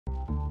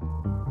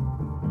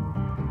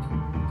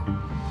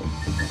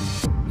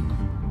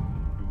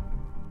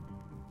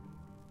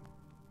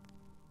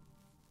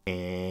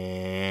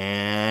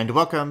And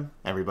welcome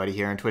everybody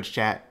here in Twitch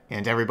chat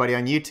and everybody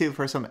on YouTube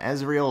for some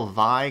Ezreal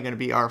Vi. Going to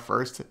be our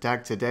first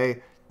deck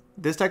today.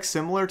 This deck's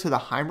similar to the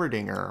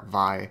Heimerdinger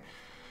Vi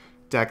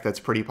deck that's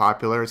pretty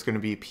popular. It's going to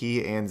be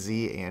P and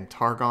Z and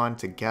Targon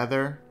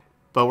together,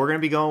 but we're going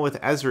to be going with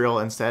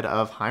Ezreal instead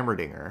of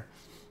Heimerdinger.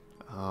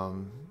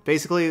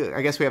 Basically,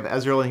 I guess we have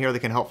Ezreal in here that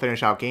can help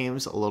finish out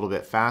games a little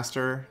bit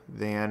faster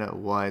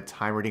than what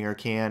Heimerdinger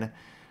can.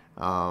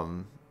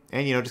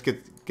 And, you know, just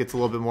gets a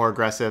little bit more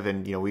aggressive,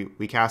 and, you know,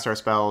 we cast our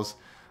spells,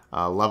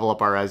 level up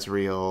our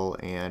Ezreal,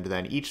 and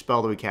then each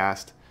spell that we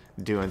cast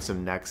doing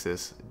some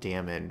Nexus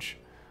damage.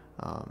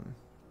 But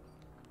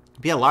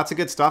yeah, lots of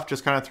good stuff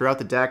just kind of throughout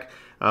the deck.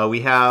 We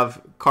have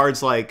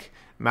cards like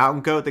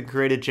Mountain Goat that can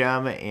create a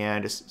gem,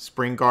 and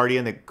Spring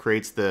Guardian that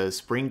creates the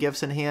Spring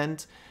Gifts in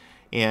hand.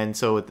 And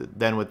so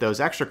then with those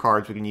extra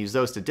cards, we can use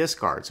those to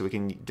discard. So we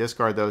can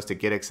discard those to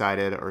Get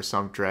Excited or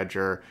Sump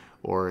Dredger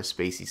or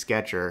Spacey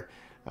Sketcher.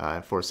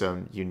 For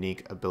some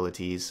unique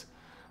abilities.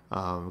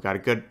 We've got a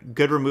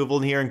good removal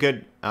in here, and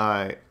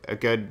a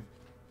good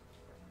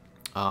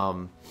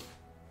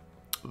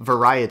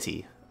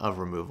variety of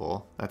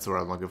removal. That's what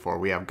I'm looking for.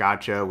 We have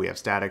Gotcha, we have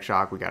Static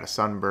Shock, we got a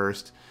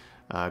Sunburst,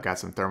 got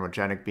some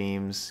Thermogenic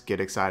Beams, Get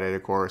Excited,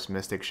 of course,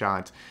 Mystic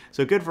Shot.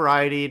 So good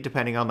variety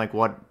depending on like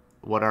what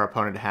our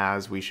opponent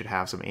has. We should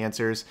have some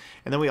answers.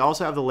 And then we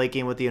also have the late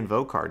game with the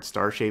Invoke card.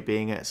 Star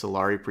Shaping,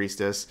 Solari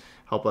Priestess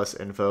help us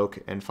invoke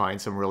and find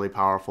some really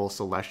powerful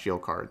Celestial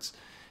cards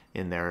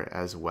in there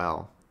as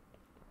well.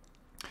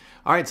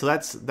 Alright, so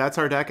that's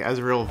our deck,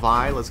 Ezreal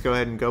Vi. Let's go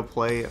ahead and go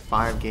play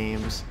 5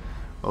 games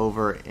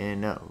over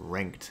in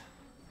Ranked.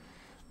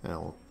 And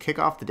we'll kick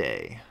off the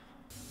day.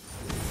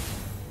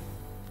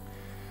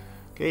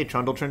 Okay,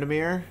 Trundle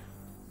Tryndamere.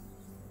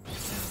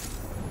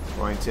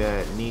 Going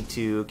to need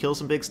to kill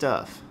some big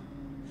stuff.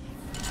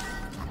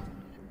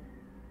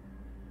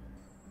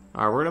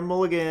 Alright, we're going to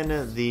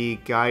mulligan the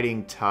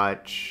Guiding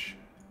Touch.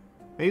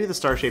 Maybe the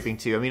Star Shaping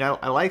too. I mean,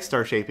 I like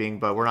Star Shaping,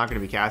 but we're not going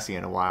to be casting it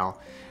in a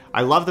while.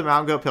 I love the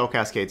Mountain Goat Pill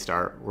Cascade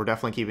Star. We're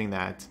definitely keeping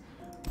that.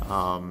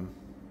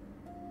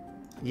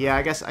 Yeah,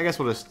 I guess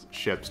we'll just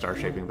ship Star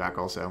Shaping back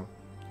also.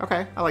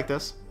 Okay, I like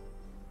this.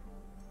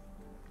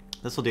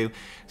 This will do.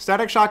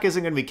 Static Shock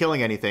isn't going to be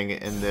killing anything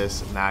in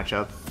this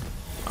matchup.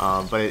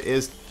 But it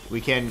is,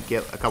 we can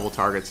get a couple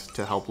targets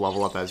to help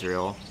level up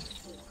Ezreal.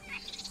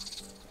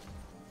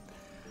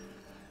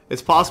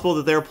 It's possible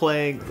that they're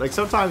playing, like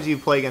sometimes you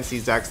play against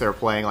these decks that are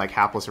playing like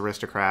Hapless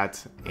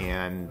Aristocrat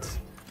and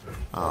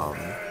the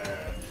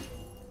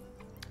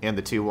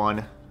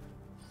 2-1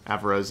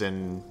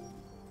 Avarosan,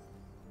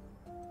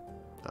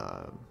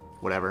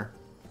 whatever.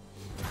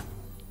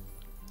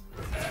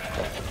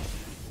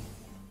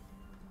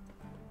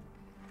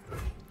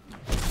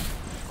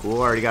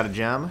 Cool, already got a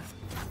gem.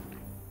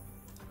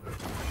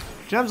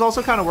 Gems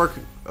also kind of work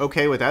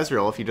okay with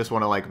Ezreal if you just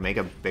want to like make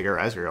a bigger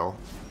Ezreal.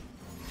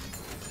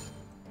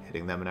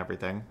 Hitting them and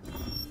everything.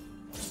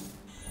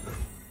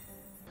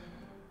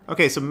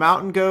 Okay, so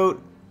Mountain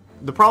Goat.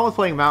 The problem with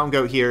playing Mountain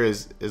Goat here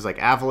is like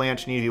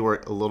Avalanche. You need to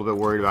be a little bit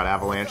worried about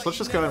Avalanche. Let's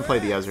just go ahead and play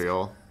the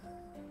Ezreal.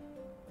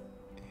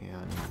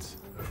 And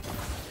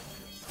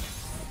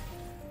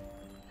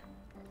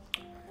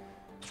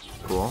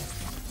cool.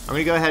 I'm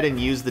gonna go ahead and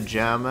use the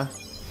gem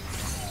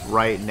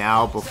right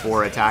now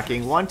before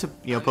attacking. 1, to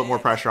put more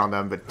pressure on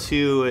them, but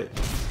 2,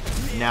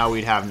 now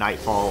we'd have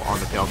Nightfall on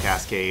the Pale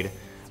Cascade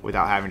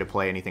without having to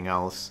play anything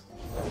else.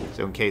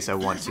 So in case I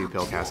want to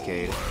Pale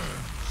Cascade,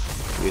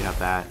 we'd have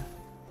that.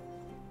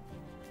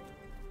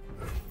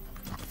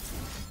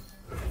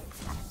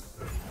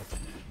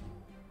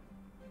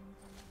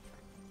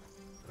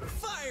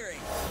 Firing.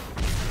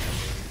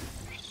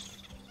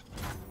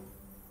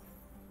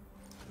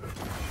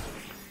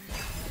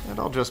 And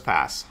I'll just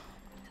pass.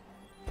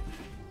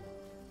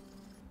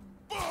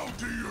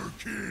 To your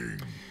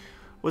king.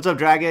 What's up,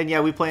 Dragon?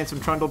 Yeah, we playing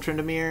some Trundle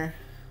Tryndamere.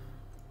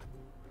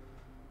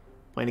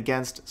 Playing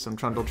against some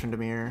Trundle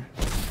Tryndamere.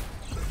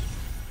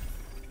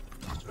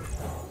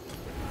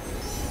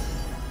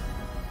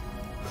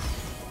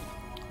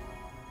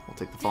 We'll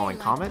take the Falling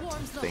Comet.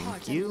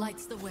 Thank you.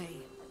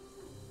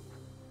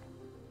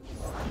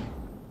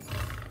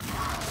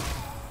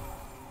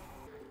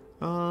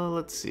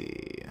 Let's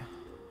see.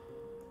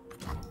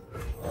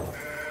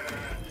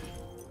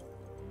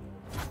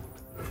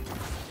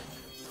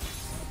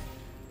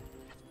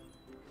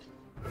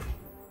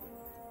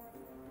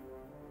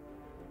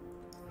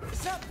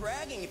 It's not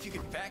bragging if you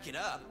can back it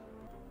up.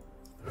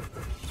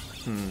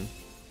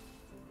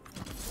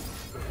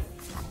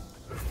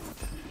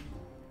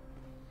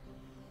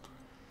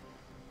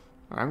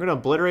 I'm gonna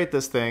obliterate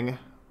this thing.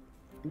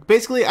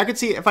 Basically, I could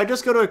see if I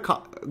just go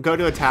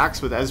to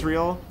attacks with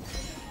Ezreal,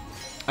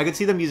 I could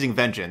see them using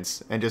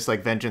Vengeance and just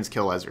like Vengeance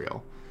kill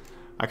Ezreal.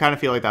 I kind of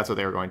feel like that's what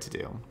they were going to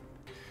do.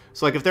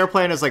 So like if they're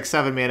playing as like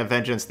 7 mana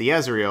Vengeance the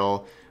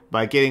Ezreal,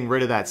 by getting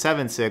rid of that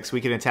 7/6,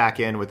 we can attack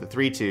in with the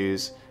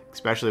 3/2s,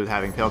 especially with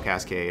having Pale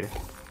Cascade.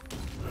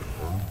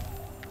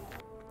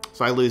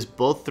 So I lose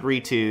both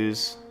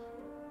 3/2s.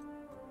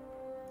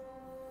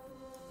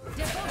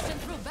 Devotion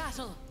through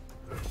battle.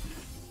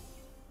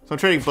 So I'm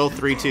trading both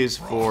 3/2s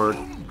for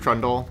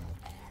Trundle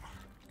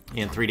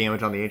and 3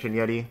 damage on the Ancient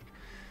Yeti.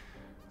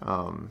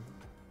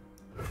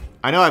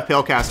 I know I have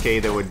Pale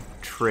Cascade that would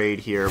trade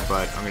here,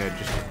 but I'm going to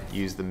just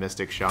use the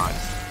Mystic Shot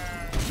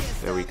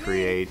that we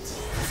create.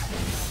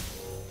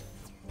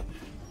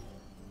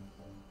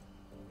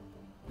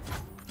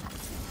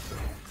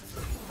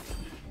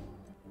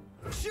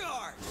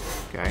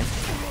 Okay.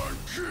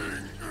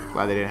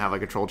 Glad they didn't have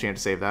like a troll chant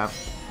to save that.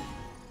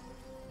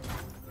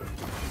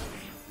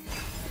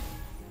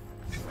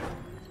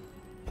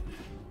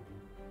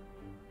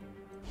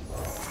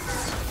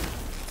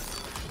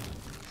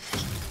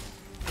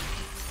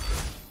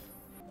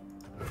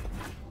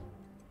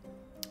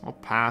 I'll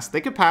pass.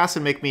 They could pass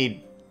and make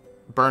me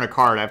burn a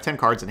card. I have 10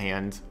 cards in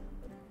hand.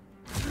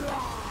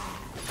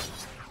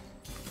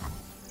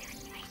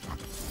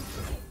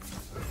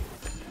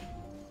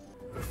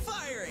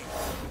 Firing.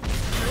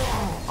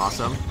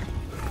 Awesome.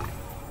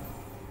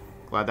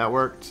 Glad that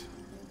worked.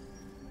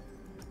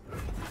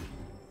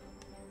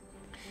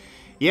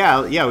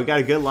 Yeah, we got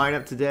a good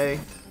lineup today.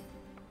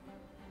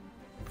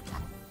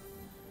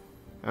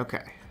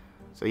 Okay.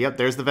 So, yep,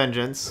 there's the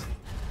Vengeance.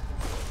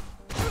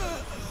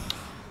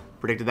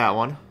 Predicted that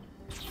one.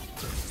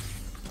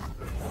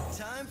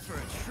 Time for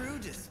a true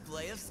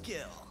display of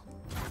skill.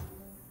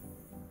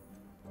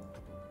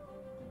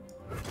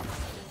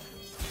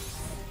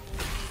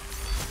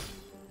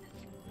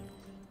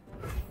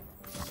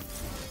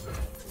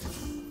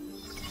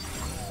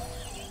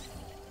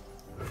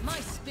 My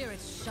spirit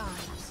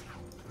shines.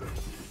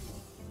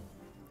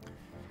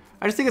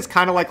 I just think it's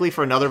kind of likely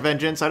for another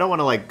Vengeance. I don't want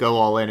to like go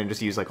all in and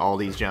just use like all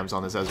these gems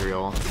on this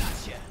Ezreal.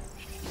 Gotcha.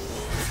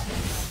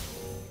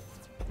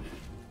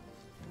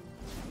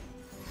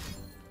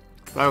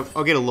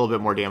 I'll get a little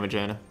bit more damage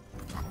in.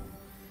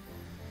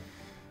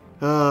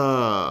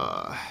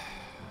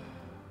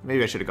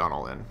 Maybe I should have gone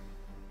all in.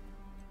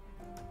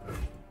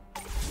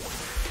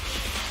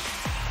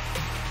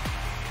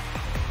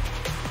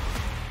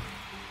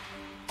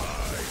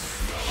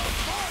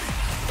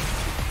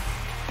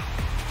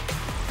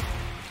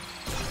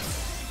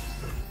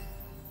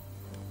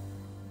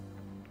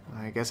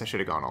 I guess I should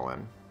have gone all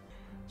in.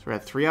 So we're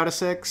at 3 out of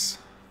 6.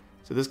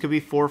 So this could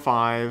be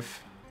 4-5.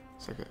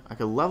 So I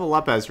could level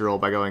up Ezreal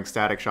by going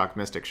Static Shock,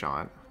 Mystic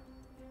Shot.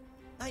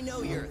 I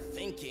know you're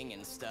thinking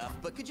and stuff,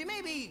 but could you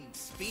maybe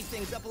speed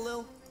things up a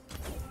little?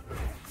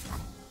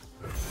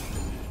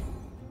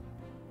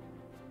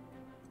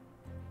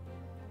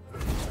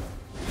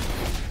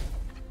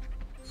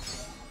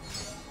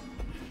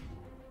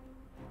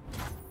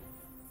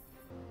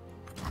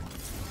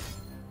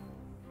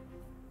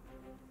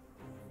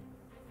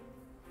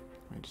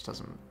 It just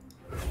doesn't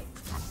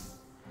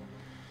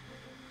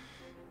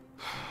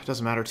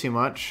matter too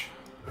much.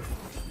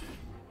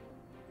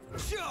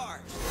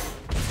 Charge!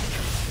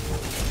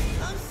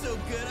 I'm so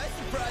good, I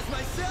surprised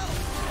myself.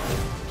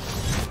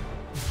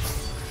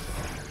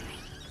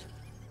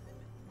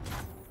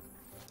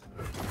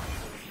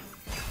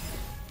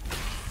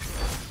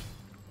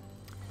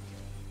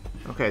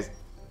 Okay,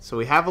 so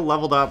we have a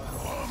leveled up. I'm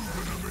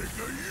gonna make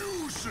a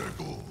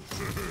U-sickle.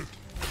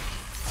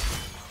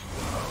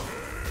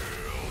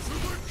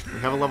 We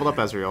have a leveled up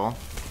Ezreal.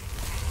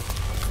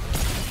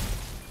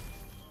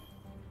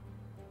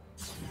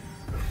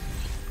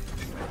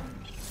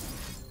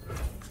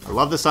 I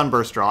love the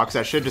Sunburst draw, because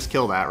that should just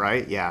kill that,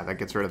 right? Yeah, that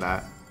gets rid of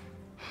that.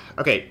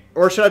 Okay,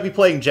 or should I be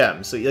playing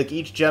gems? So like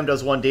each gem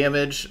does 1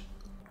 damage.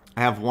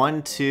 I have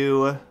 1,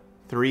 2,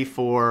 3,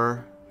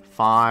 4,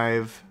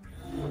 5,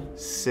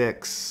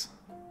 6.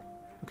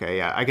 Okay,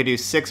 yeah, I could do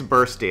 6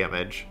 burst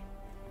damage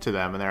to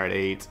them, and they're at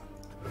 8.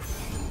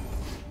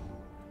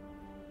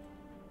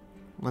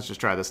 Let's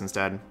just try this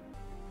instead.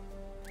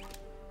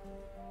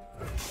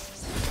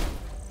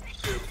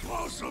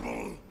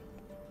 Impossible.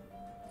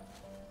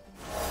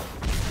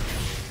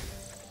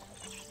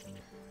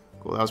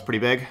 Cool, that was pretty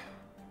big.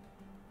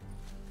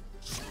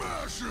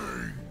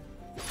 Smashing.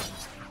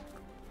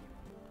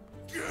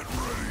 Get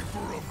ready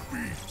for a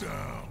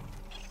beatdown.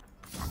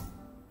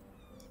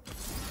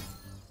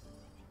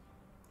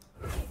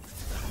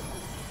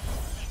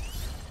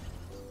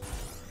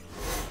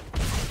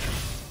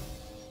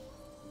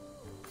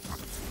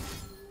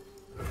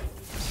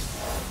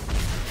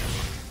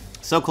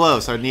 So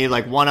close. I need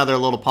like one other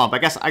little pump. I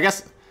guess.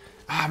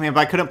 Ah, man, but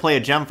I couldn't play a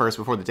gem first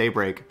before the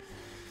daybreak.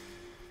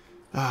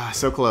 Ah,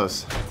 so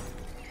close.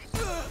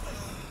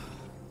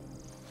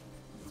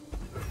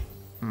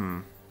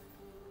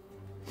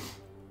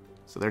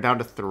 So they're down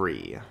to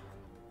 3.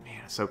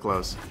 Man, so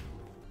close.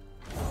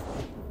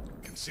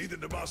 Can see the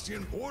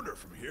Demastian border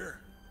from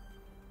here.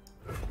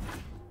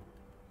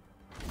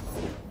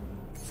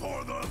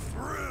 For the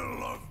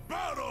thrill of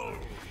battle.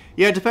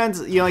 Yeah, it depends.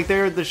 You know, like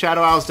they're the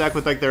Shadow Owls deck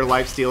with like their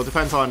lifesteal.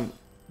 Depends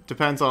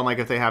on like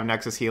if they have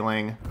Nexus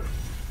healing.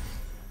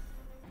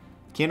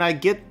 Can I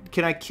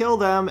kill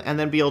them and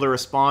then be able to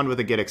respond with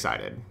a Get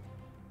Excited?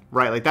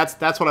 Right, like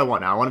that's what I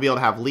want now. I want to be able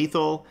to have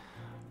lethal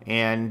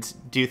and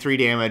do 3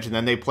 damage, and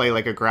then they play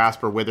like a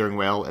Grasp or Withering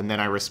Wail, and then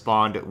I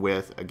respond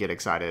with a Get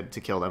Excited to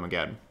kill them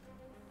again.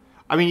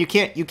 I mean, you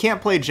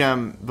can't play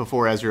gem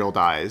before Ezreal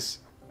dies.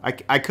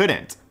 I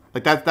couldn't.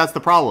 Like that's the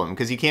problem,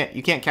 because you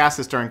can't cast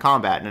this during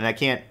combat, and I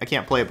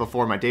can't play it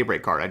before my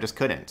Daybreak card. I just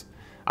couldn't.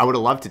 I would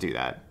have loved to do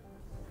that.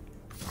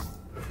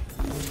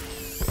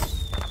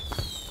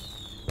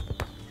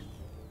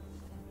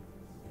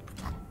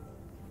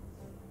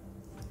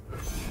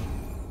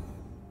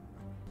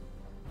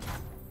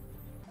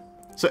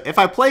 So if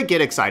I play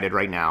Get Excited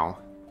right now,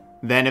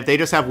 then if they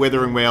just have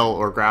Withering Wail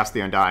or Grasp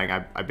the Undying,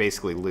 I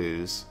basically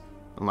lose.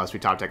 Unless we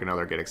top deck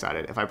another Get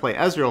Excited. If I play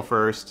Ezreal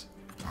first,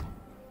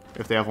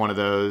 if they have one of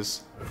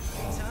those,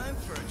 Time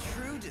for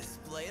a true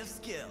display of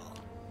skill.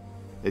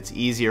 it's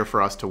easier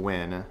for us to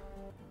win.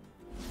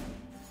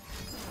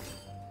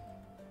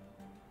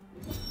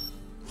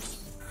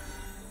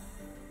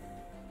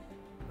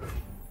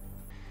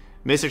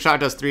 Mystic Shot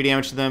does 3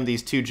 damage to them.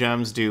 These 2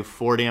 gems do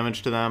 4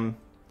 damage to them,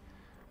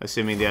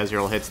 assuming the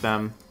Ezreal hits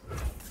them.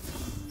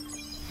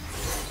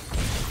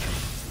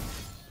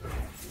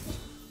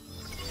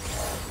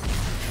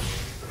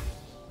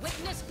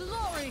 Witness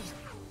glory.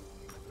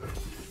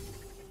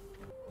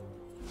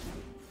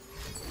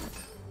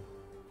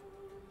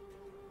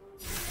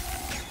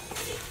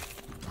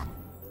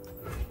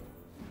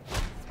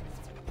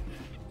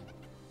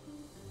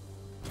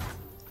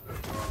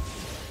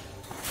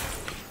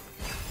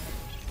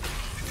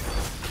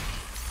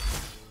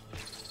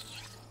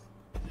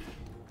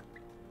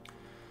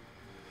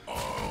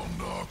 I'll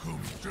knock 'em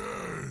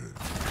dead.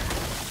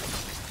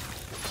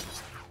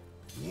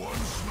 One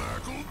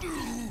smack'll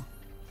do.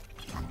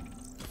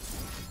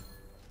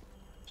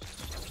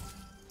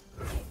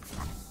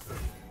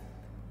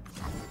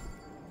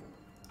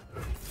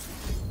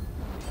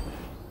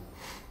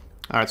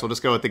 Alright, so we'll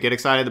just go with the Get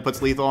Excited that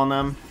puts lethal on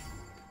them.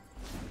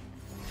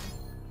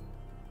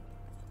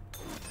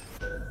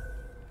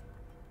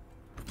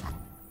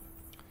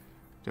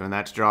 Doing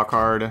that to draw a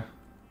card.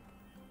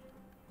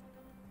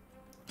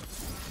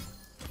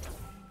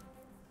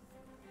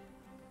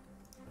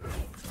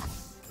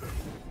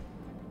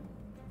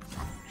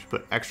 Should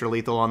put extra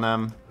lethal on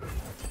them.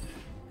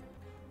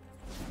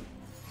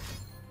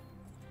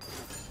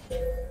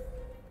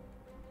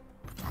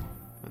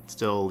 It's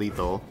still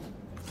lethal.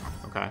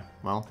 Okay,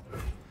 well.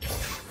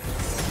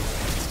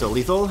 Still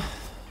lethal.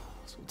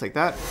 So we'll take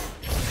that.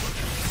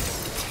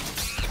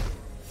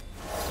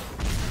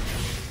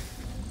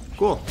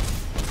 Cool.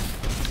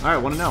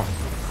 Alright, 1-0.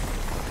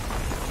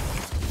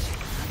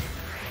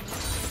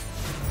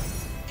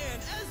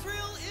 And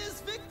Ezreal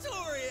is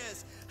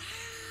victorious.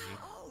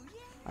 Oh,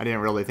 yeah. I didn't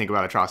really think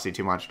about Atrocity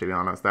too much, to be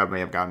honest. That may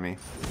have gotten me.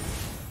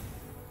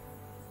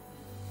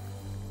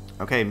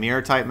 Okay,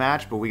 mirror type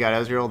match, but we got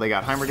Ezreal, they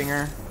got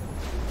Heimerdinger.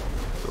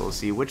 So we'll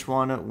see which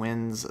one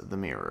wins the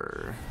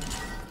mirror.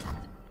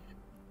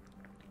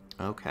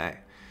 Okay.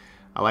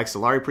 I like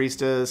Solari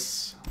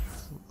Priestess.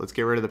 Let's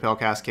get rid of the Pale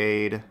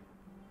Cascade.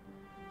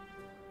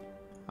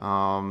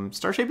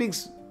 Star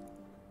Shaping's,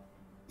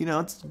 you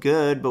know, it's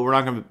good, but we're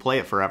not going to play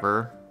it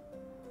forever.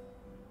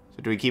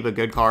 So do we keep a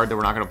good card that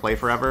we're not going to play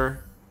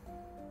forever?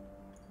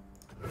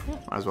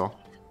 Might as well.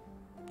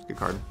 It's a good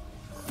card.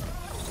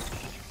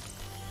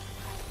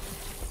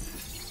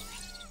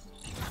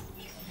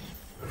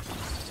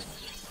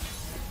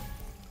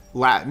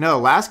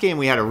 Last game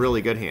we had a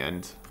really good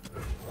hand.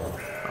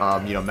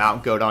 You know,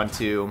 Mountain Goat on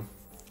 2.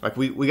 Like,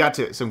 we got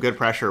to some good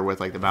pressure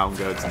with, like, the Mountain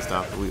Goats and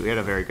stuff. We had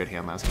a very good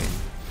hand last game.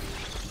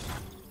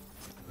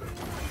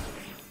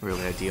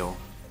 Really ideal.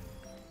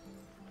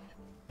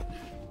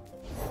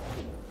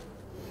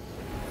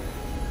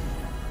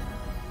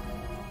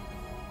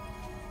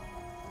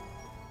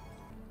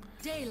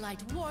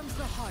 Daylight warms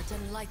the heart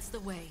and lights the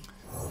way.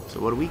 So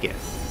what do we get?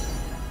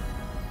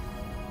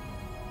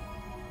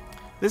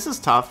 This is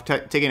tough,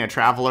 taking a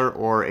Traveler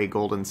or a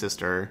Golden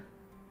Sister.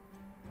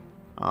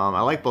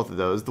 I like both of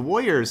those. The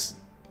Warrior's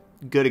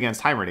good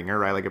against Heimerdinger,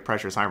 right? Like, it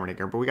pressures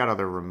Heimerdinger, but we got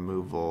other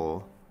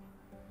removal.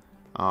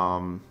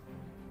 I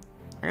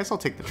guess I'll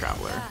take the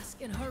Traveler. Bask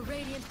in her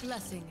radiant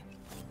blessing.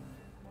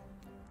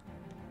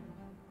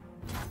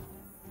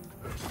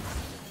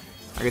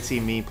 I could see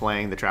me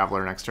playing the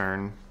Traveler next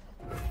turn.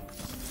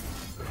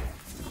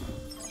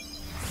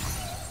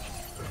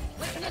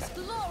 Witness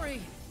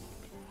glory.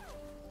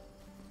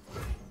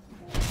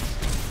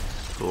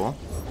 Cool.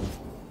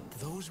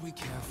 Those we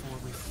care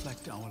for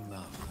reflect our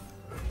love.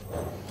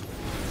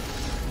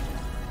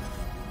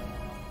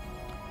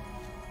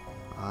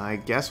 I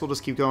guess we'll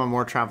just keep going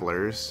more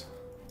Travelers.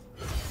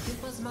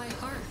 It was my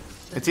heart.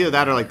 It's either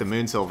that or like the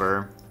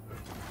Moonsilver.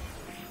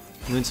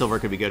 Moonsilver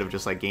could be good of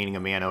just like gaining a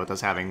mana with us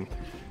having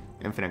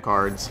infinite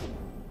cards.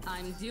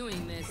 I'm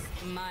doing this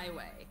my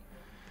way.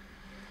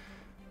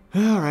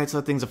 Alright, so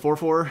that thing's a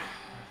 4/4.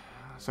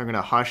 So I'm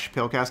gonna hush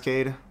Pale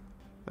Cascade.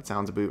 That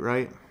sounds a boot,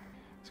 right?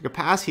 So I could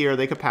pass here,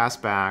 they could pass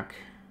back.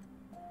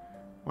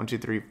 1, 2,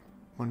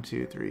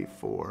 3,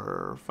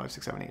 4, 5,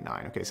 6, 7, 8,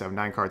 9. Okay, so I have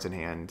 9 cards in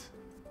hand.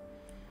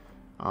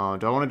 Do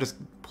I want to just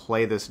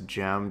play this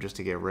gem just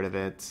to get rid of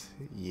it?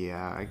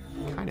 Yeah, I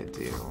kind of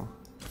do.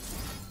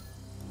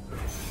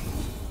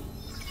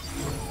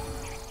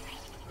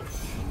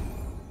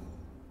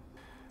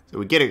 So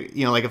we get it,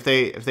 you know, like if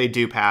they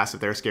do pass, if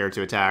they're scared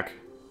to attack,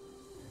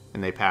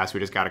 and they pass, we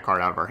just got a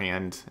card out of our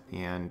hand,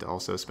 and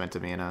also spent a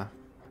mana.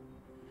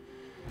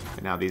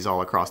 And now these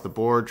all across the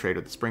board, trade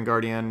with the Spring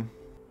Guardian.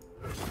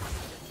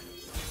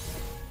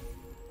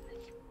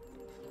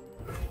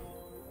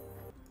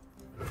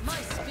 My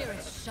spirit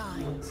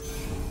shines.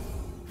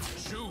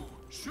 Shoo!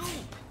 Shoo!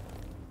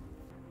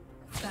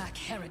 Back,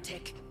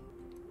 heretic.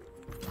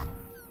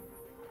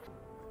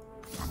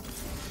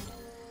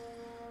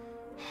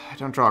 I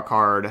don't draw a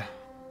card.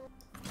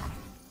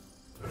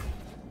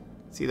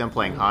 See them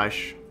playing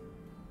Hush.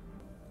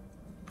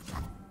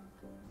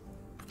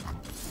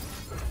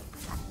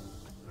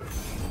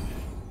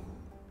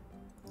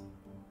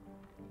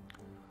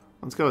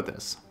 Let's go with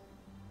this.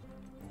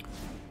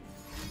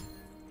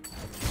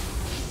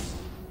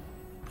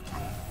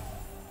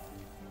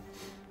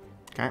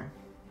 Okay.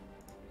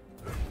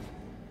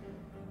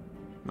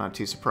 Not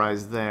too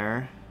surprised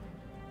there.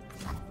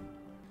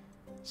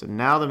 So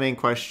now the main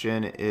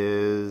question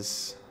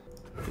is...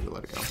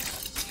 let it go.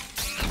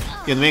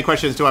 Yeah, the main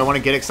question is, do I want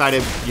to get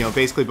excited, you know,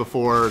 basically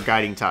before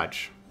Guiding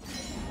Touch?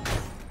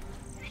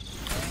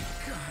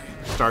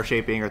 Star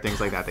Shaping or things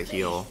like that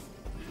heal.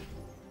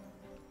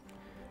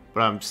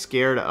 But I'm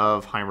scared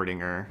of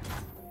Heimerdinger.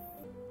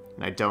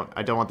 And I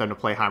don't want them to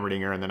play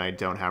Heimerdinger and then I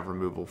don't have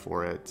removal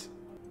for it.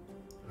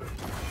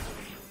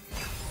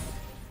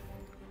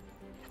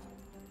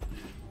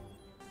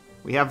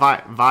 We have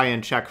Vi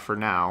in check for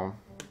now.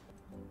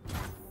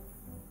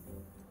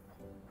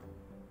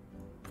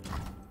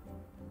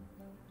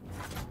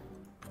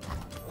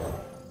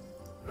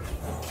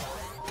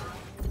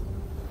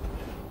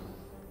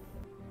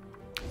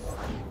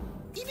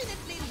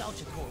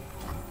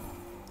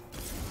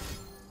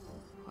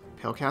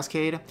 Pale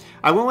Cascade.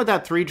 I went with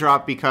that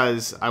 3-drop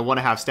because I want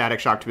to have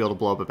Static Shock to be able to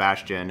blow up a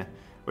Bastion,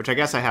 which I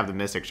guess I have the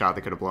Mystic Shot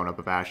that could have blown up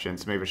a Bastion,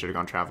 so maybe I should have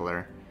gone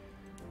Traveler.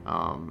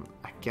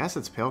 I guess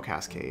it's Pale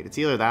Cascade. It's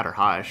either that or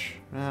Hush.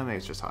 Maybe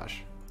it's just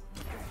Hush.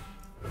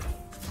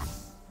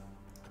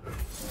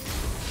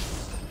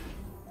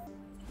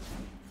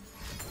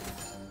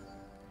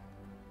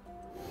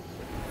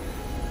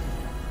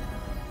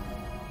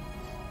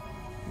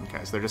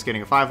 Okay, so they're just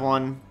getting a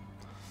 5-1.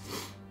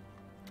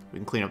 We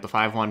can clean up the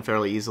 5-1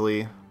 fairly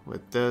easily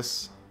with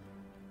this.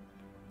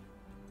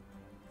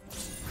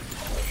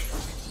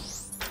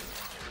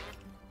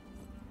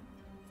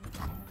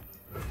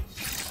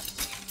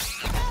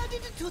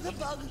 Added to the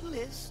bug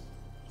list.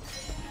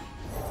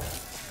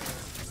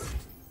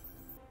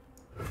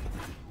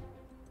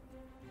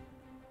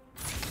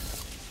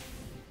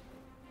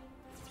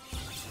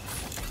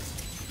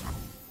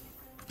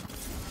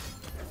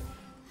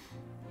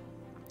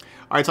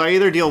 Alright, so I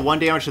either deal 1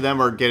 damage to them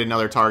or get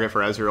another target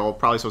for Ezreal.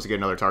 Probably supposed to get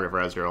another target for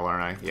Ezreal,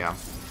 aren't I? Yeah.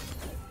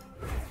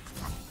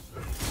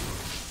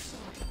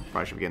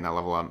 Probably should be getting that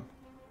level up.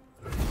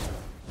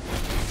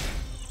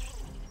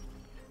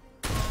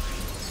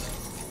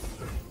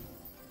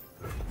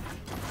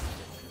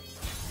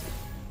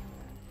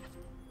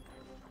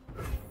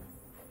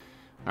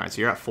 Alright, so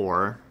you're at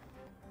 4.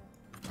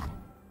 A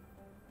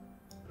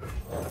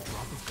drop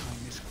of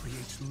kindness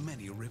creates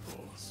many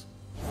ripples.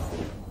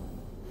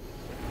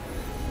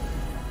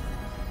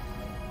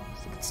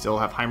 Still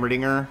have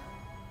Heimerdinger.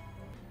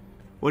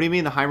 What do you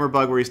mean the Heimer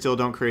bug where you still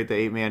don't create the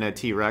 8-mana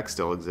T-Rex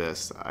still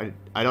exists? I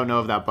don't know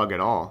of that bug at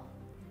all.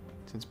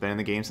 It's been in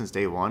the game since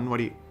day 1. What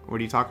are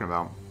you talking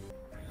about?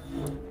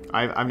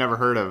 I've never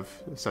heard of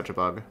such a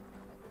bug.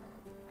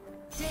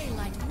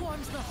 Daylight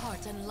warms the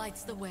heart and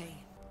lights the way.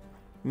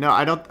 No,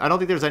 I don't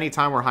think there's any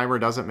time where Heimer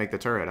doesn't make the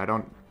turret.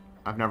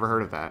 I've never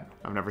heard of that.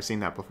 I've never seen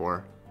that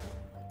before.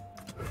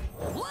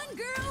 One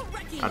girl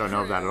wrecking I don't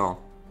know of that at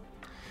all.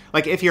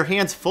 Like, if your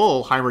hand's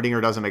full,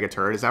 Heimerdinger doesn't make a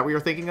turret. Is that what you're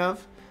thinking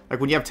of? Like,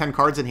 when you have 10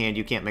 cards in hand,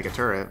 you can't make a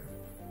turret.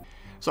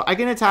 So I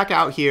can attack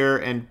out here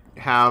and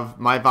have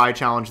my Vi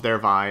challenge their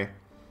Vi.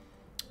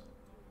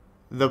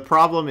 The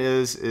problem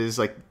is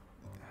like,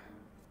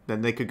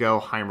 then they could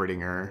go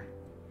Heimerdinger.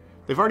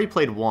 They've already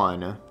played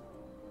 1.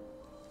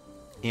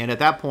 And at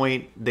that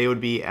point, they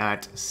would be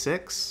at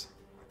 6.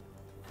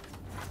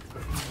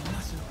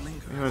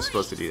 I was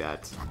supposed to do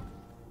that.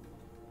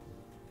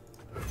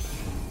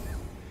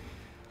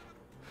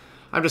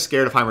 I'm just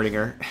scared of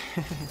Heimerdinger.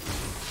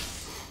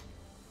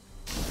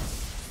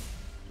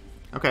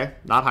 Okay,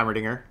 not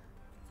Heimerdinger.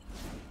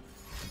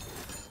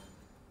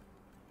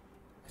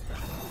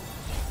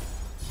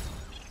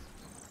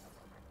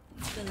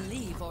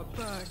 Believe or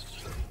burn.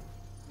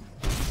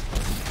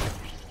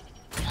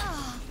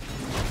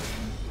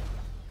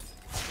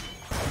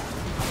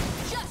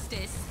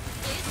 Justice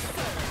is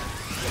served.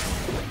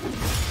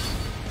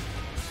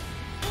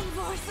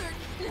 Enforcer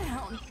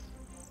down.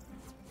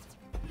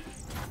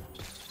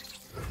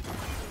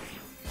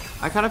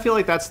 I kind of feel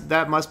like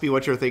that must be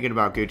what you're thinking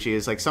about, Gucci.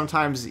 Is like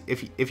sometimes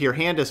if your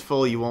hand is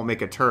full, you won't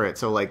make a turret.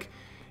 So like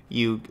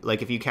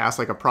if you cast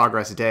like a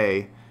Progress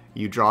Day,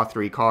 you draw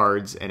 3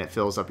 cards and it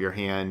fills up your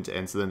hand,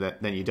 and so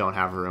then you don't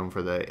have room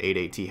for the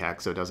 8/8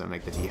 T-Hex, so it doesn't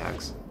make the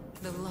T-Hex.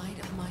 The light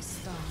of my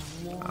star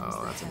warms Oh,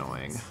 the that's heavens.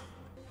 annoying.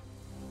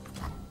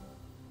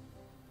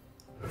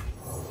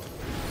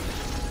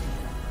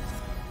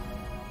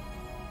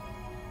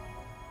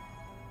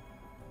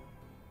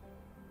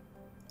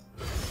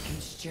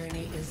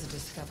 journey is a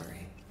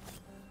discovery.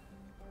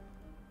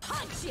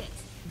 Punch it!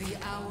 The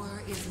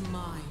hour is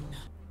mine.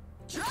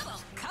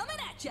 Trouble coming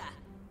at ya!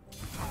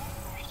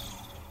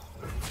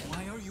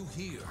 Why are you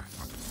here?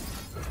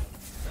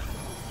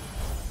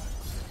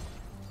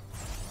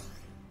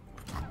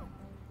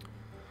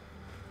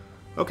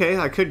 Okay,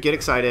 I could get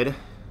excited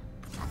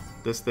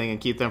this thing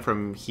and keep them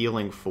from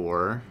healing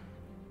 4.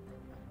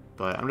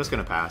 But I'm just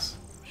going to pass.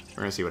 We're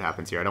going to see what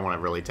happens here. I don't want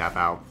to really tap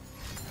out.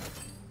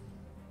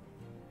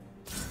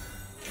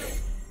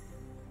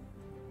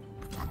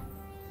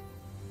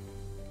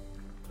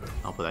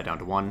 I'll put that down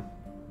to 1.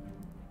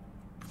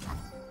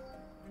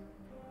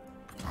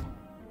 I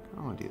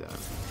don't want to do that.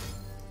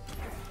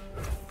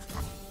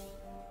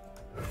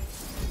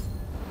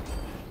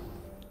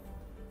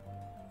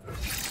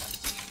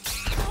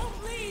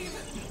 Don't leave!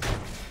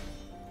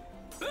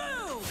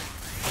 Boom!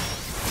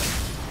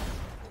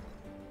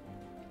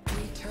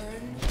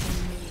 Return to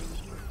me.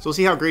 So we'll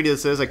see how greedy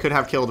this is. I could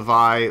have killed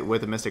Vi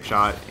with a Mystic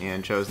Shot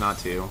and chose not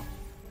to.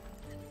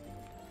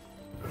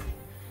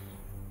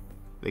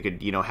 They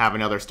could, you know, have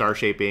another Star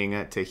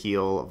Shaping to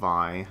heal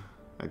Vi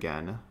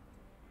again.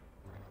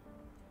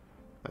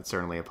 That's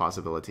certainly a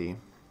possibility.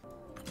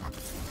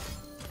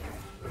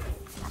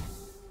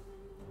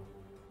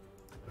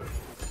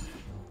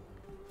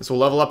 This will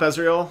level up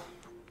Ezreal.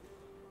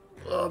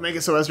 Oh, make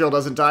it so Ezreal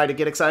doesn't die to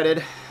get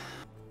excited.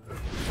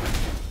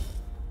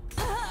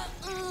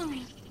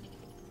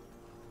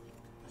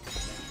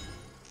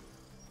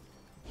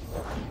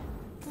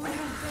 We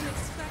have been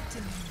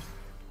expecting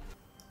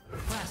you.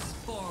 Press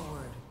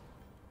forward.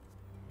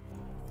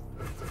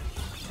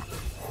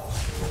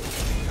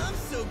 I'm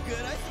so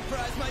good, I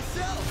surprised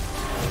myself.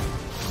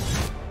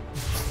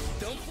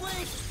 Don't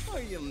blink,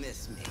 or you'll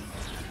miss me.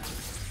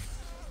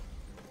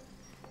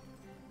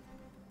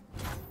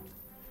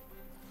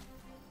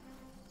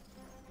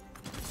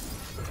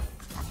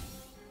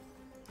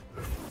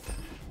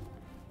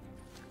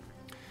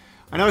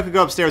 I know I could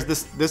go upstairs.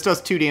 This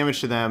does 2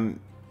 damage to them,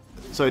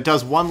 so it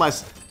does 1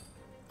 less.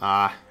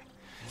 I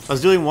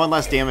was doing 1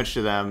 less damage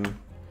to them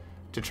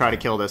to try to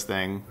kill this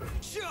thing.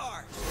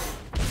 Charge!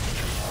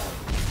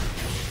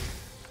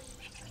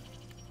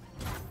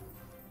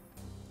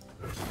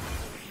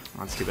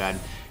 That's too bad.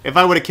 If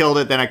I would have killed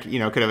it, then I, you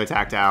know, could have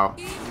attacked out.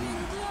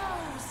 Evening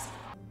glows!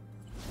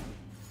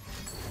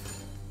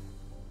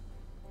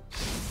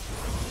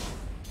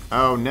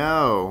 Oh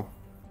no.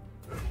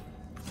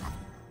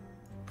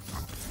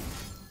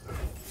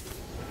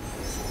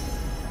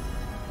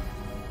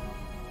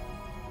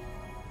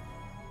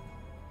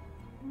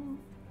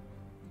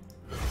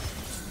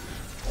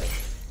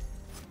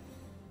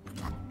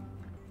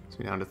 So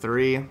we're down to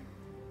 3.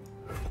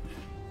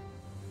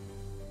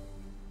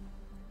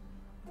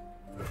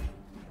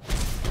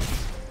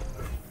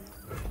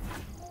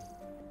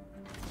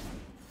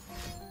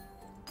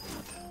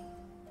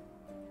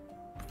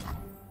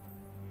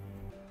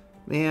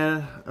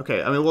 Man,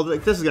 okay, I mean, well,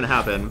 like, this is gonna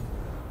happen.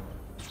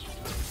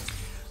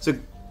 So,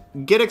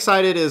 get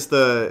excited is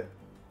the...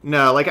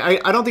 No, like,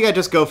 I don't think I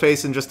just go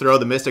face and just throw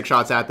the Mystic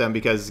Shots at them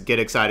because get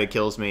excited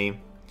kills me.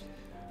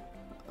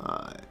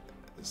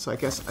 So I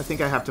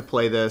think I have to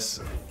play this.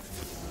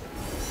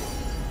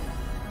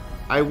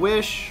 I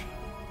wish...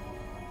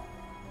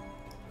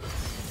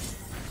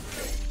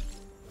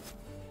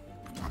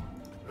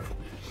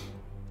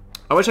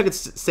 I wish I could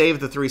save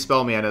the 3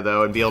 spell mana,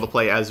 though, and be able to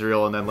play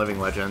Ezreal and then Living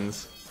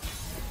Legends.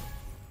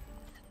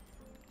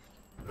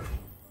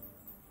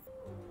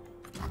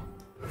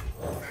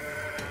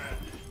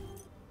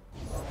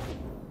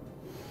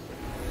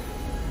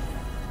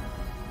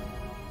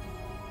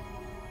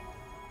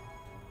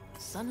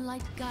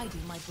 Sunlight guide you,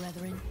 my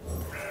brethren.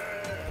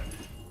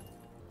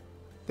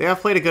 They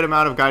have played a good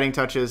amount of Guiding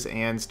Touches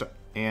and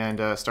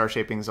Star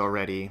Shapings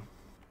already.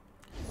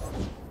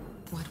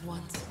 What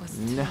once was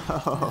No.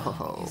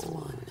 now is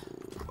one.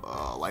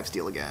 Oh,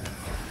 lifesteal again.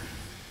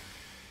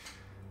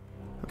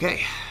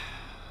 Okay.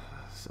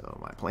 So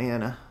my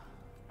plan.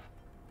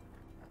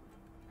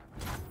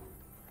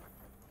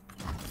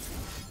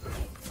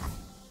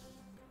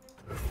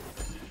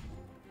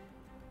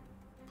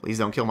 Please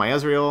don't kill my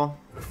Ezreal.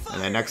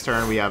 And then next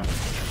turn we got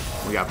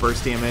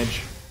burst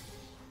damage.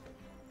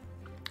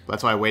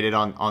 That's why I waited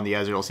on the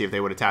Ezreal, see if they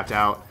would have tapped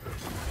out.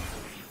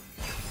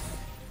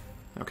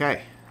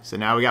 Okay, so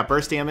now we got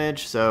burst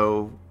damage,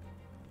 so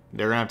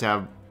they're gonna have to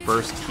have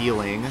burst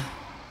healing.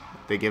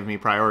 If they give me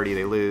priority,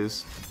 they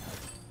lose.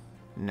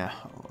 No,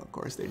 of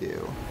course they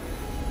do.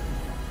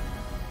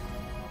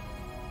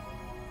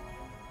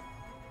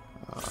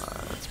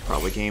 That's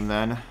probably game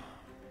then.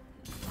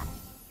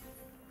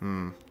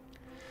 Man,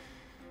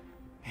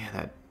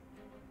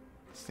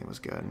 this thing was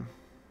good.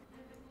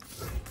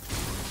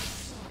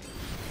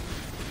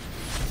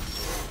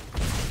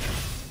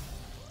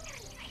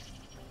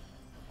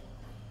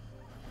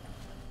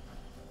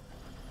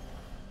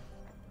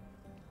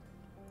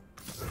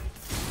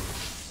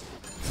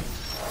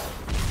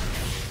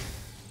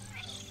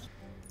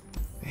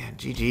 Man,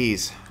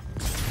 GG's.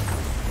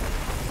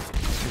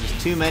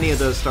 There's too many of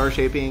those star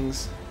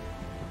shapings.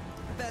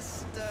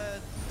 Best,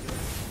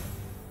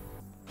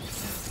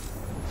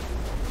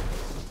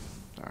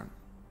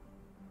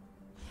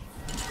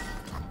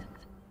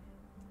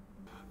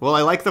 Well,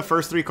 I like the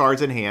first 3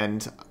 cards in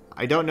hand.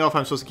 I don't know if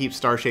I'm supposed to keep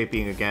Star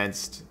Shaping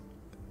against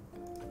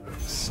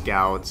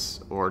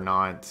Scouts or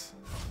not.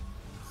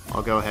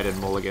 I'll go ahead and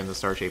mulligan the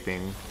Star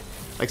Shaping.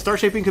 Like, Star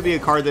Shaping could be a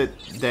card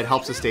that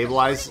helps us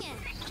stabilize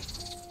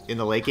in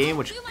the late game,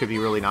 which could be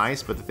really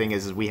nice, but the thing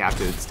is we have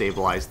to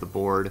stabilize the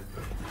board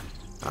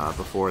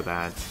before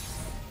that,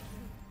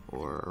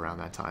 or around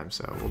that time,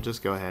 so we'll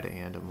just go ahead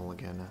and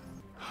mulligan.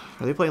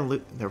 Are they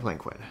playing They're playing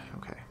Quinn.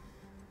 Okay.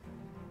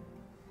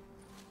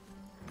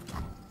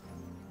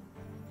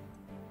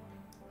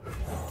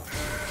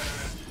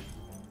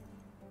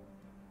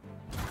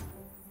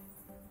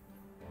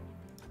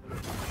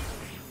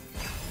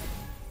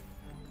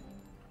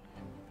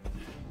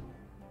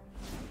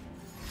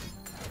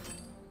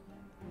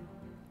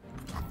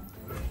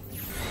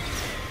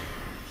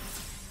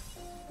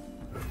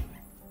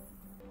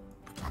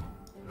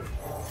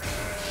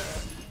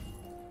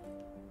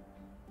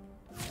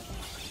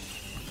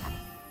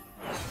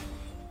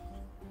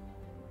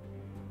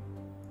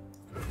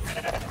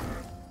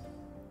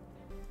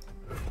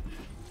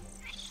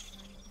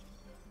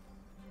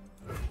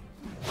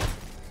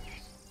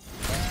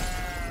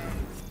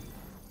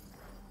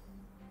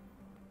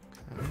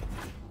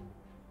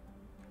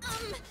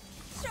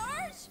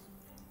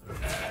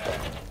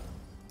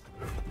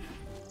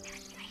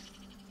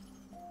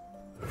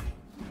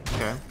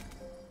 Okay.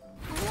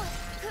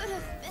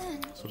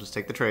 So we'll just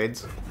take the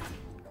trades. Time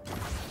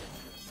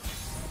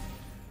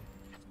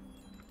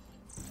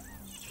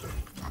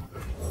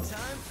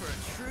for a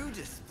true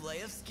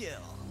display of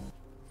skill.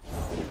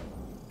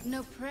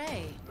 No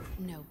prey,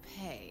 no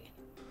pay.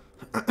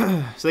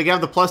 So they can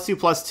have the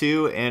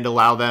 +2/+2 and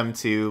allow them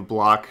to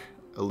block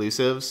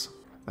elusives.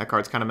 That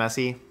card's kind of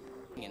messy.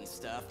 And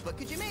stuff, but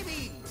could you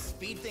maybe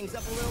speed things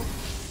up a little?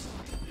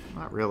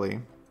 Not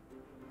really.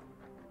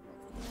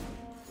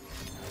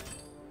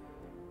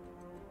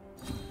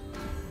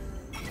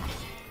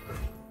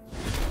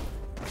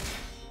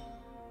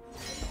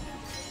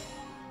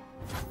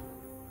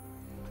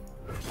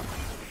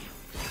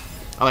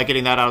 I like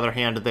getting that out of their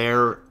hand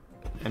there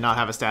and not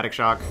have a static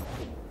shock.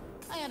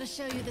 I gotta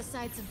show you the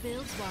sights of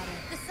Bilgewater.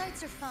 The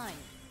sights are fine.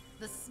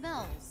 The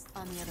smells,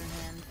 on the other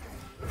hand.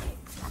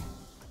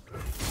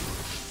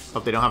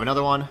 Hope they don't have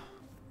another one.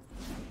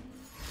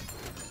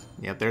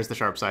 Yep, there's the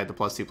sharp side, the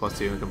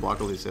 +2/+2, and can block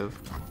elusive.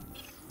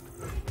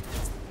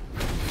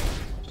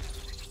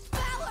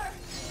 Valor!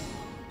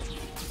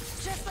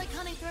 Just like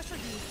hunting thresher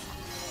geese.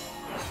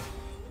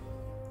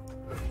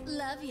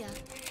 Love ya.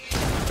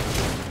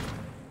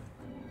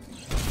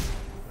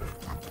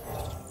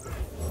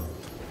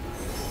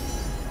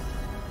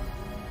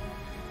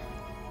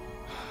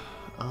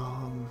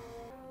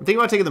 I'm thinking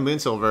about taking the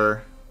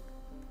Moonsilver.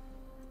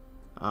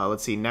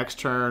 Let's see, next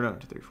turn, 1,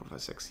 2, 3, 4,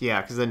 5, 6.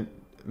 Yeah, because then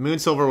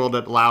Moonsilver will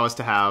allow us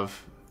to have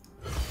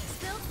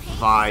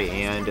Vi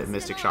and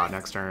Mystic Shot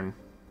next turn.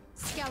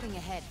 Scouting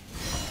ahead.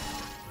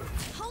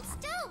 Hold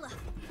still.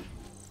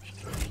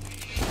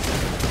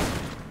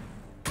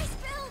 I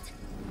spilled.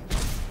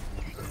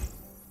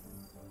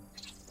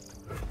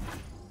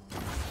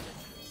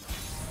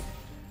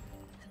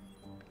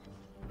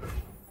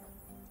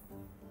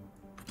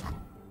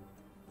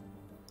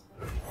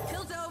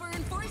 Piltover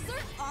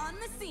Enforcer on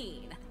the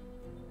scene.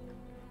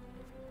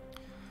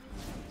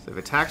 So they've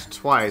attacked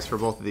twice for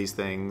both of these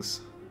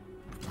things.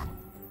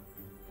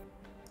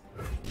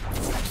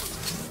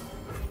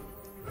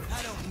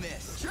 I don't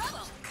miss.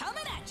 Trouble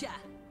coming at ya.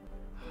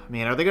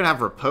 Man, are they going to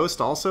have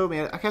Riposte also?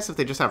 Man, I guess if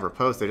they just have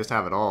Riposte, they just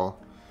have it all.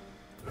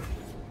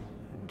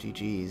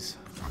 GG's.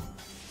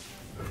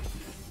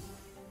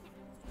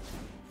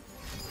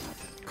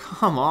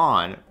 Come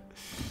on.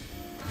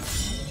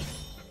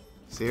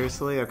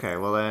 Seriously? Okay,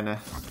 well then...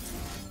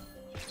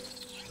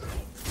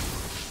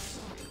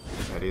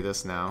 I do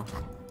this now.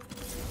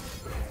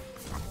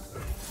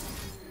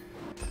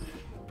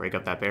 Break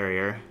up that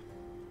barrier.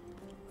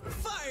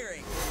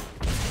 Firing!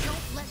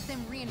 Don't let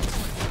them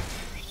reinforce.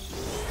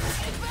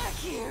 Get back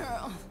here.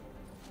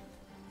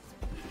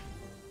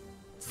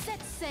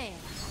 Set sail.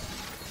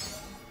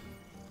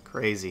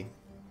 Crazy.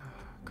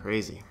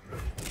 Crazy.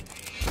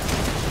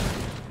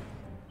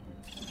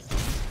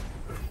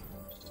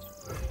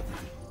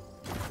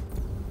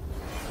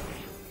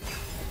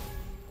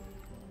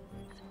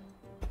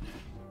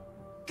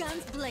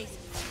 Guns blazing.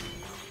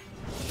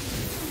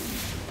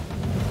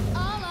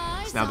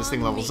 So now this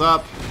thing levels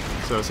up,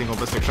 so a single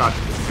Mystic Shot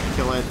can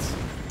kill it.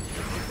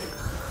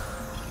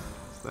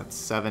 So that's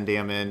 7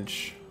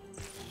 damage.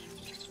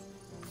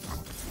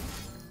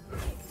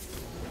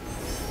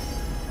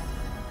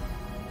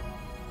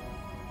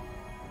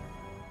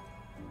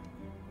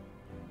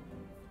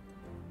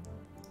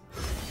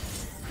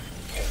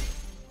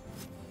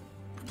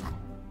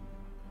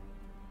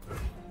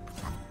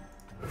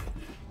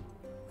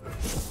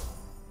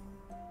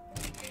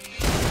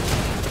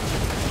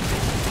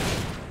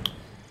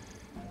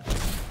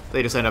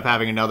 They just end up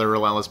having another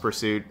Relentless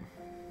Pursuit.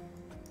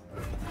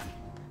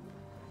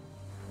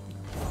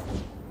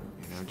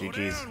 You know,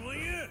 GG's.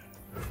 Down,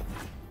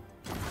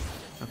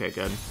 Okay,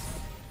 good.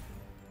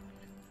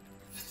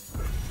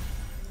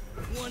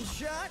 One One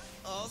shot,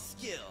 all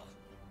skill.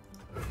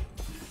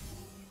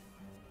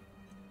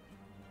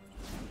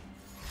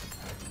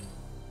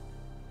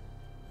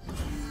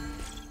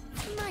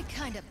 My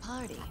kind of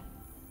party.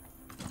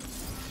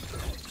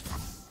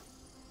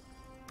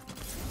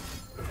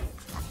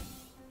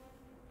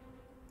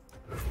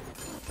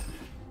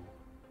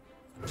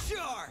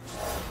 Charge!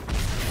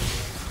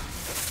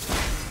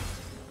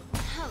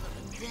 Hell of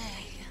a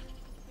day.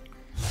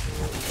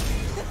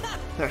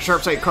 That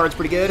sharp sight card's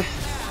pretty good.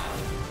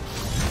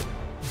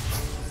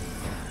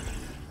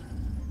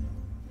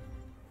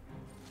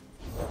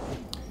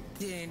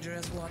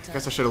 Dangerous water.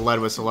 Guess I should have led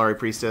with Solari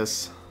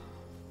Priestess.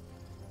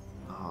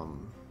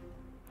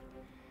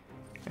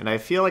 And I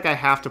feel like I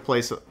have to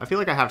play. I feel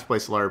like I have to play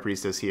Solari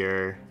Priestess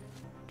here,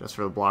 just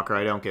for the blocker.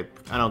 I don't get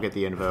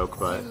the invoke,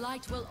 but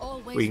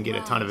we can get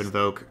a ton of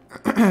invoke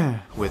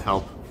with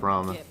help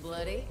from Get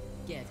bloody,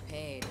 get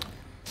paid.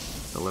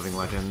 the Living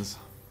Legends.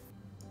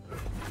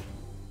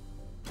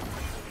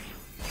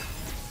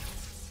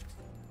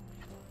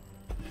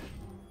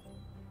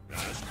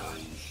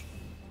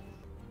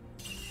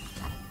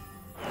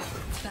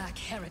 Back,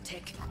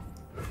 heretic.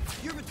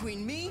 You're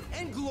between me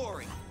and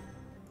glory.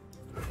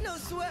 No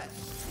sweat.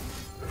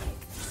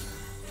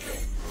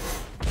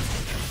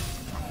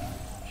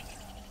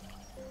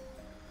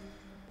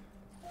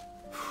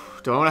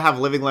 Do I want to have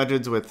Living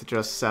Legends with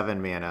just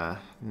 7 mana?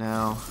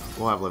 No,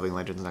 we'll have Living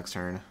Legends next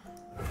turn.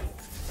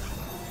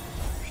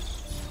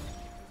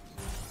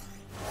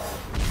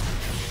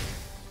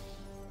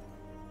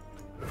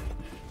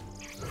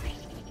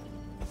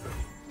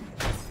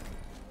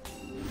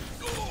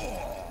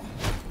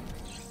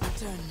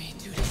 Turn me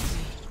to the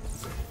sea.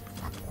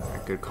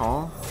 Good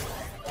call.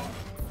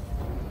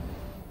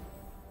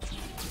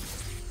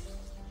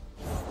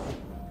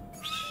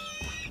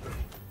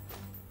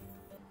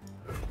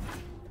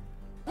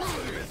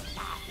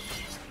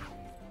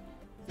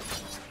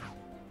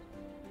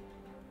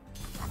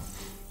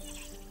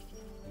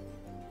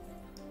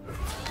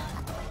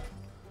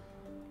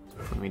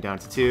 Put me down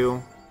to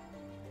 2.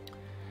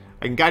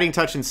 I can Guiding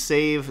Touch and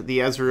save the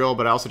Ezreal,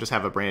 but I also just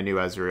have a brand new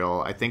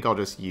Ezreal. I think I'll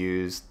just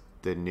use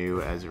the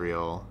new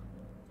Ezreal.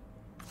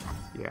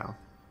 Yeah.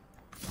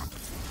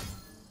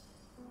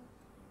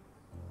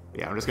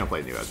 Yeah, I'm just going to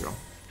play new Ezreal.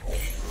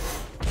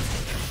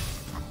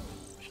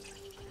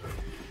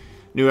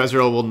 New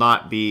Ezreal will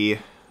not be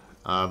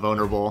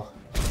vulnerable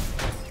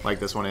like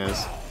this one is.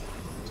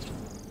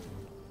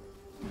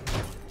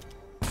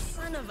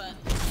 Son of a...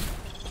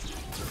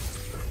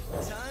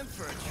 Time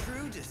for a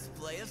true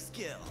display of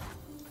skill.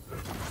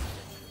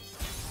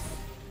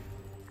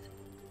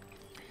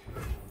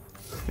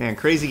 Man,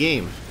 crazy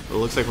game. It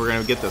looks like we're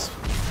going to get this.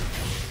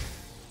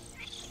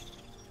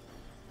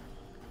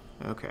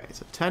 Okay,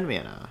 so 10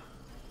 mana.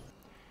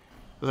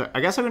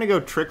 I guess I'm going to go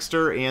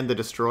Trickster and the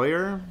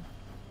Destroyer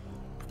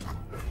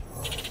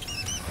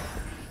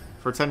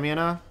for 10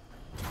 mana.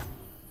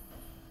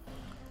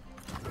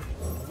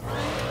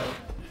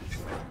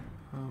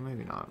 Oh,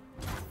 maybe not.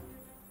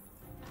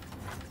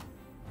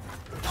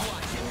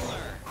 Watch and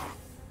learn.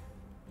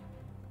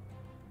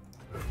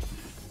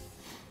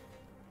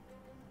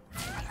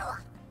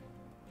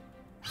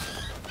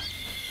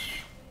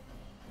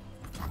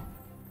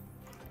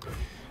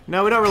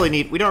 No, we don't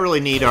really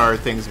need our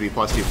things to be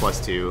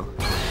 +2/+2.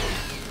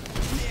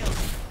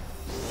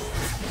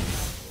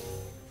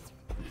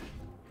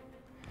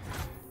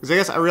 Because I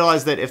guess I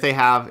realized that if they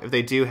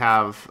do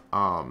have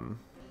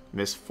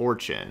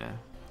Misfortune,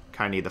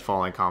 kind of need the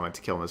Falling Comet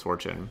to kill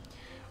Misfortune.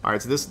 All right,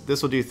 so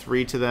this will do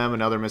 3 to them.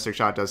 Another Mystic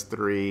Shot does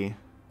 3.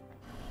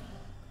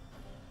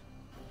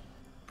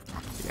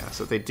 Yeah,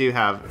 so if they do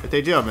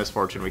have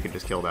Misfortune, we can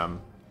just kill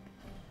them.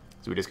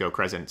 So we just go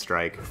Crescent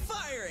Strike.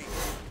 Firing.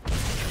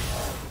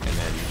 And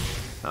then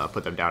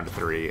put them down to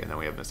 3, and then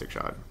we have Mystic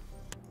Shot,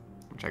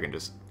 which I can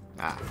just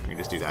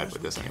do that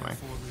with this anyway.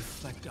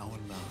 Reflect our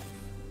love.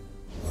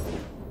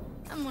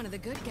 I'm one of the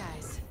good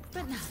guys,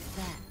 but not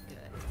that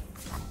good.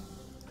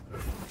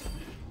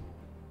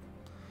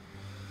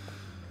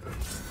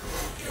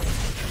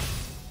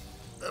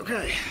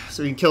 Okay,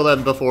 so we can kill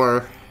them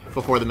before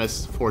the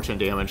Misfortune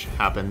damage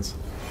happens.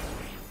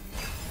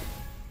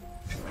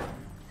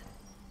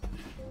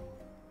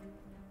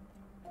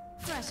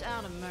 Fresh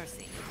out of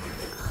mercy.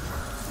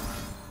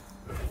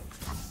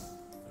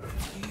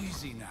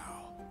 Easy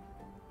now.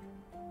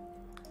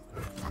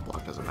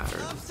 Block doesn't matter.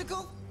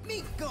 Obstacle,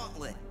 meet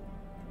gauntlet.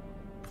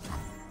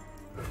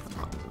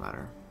 Block doesn't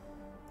matter.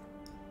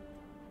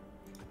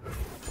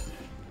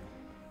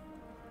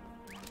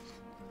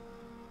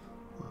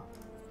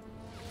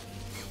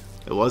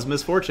 It was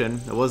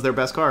Misfortune. It was their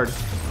best card.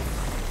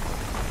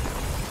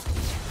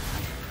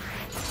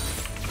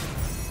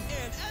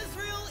 And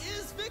Ezreal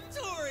is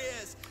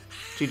victorious.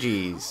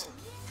 GG's.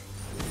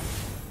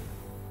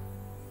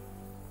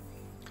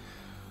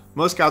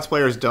 Most Scouts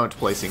players don't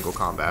play single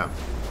combat,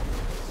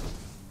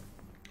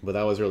 but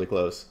that was really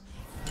close.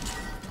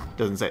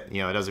 Doesn't say,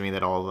 it doesn't mean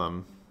that all of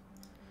them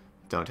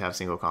don't have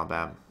single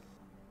combat.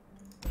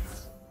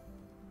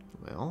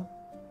 Well,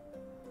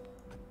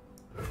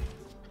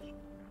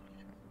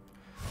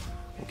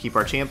 we'll keep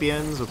our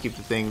champions. We'll keep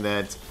the thing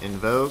that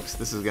invokes.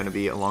 This is going to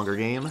be a longer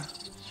game.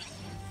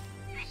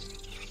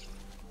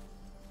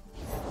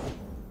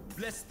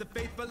 Bless the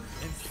faithful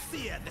and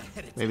sear the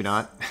heretics. Maybe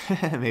not.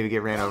 Maybe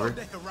get ran over.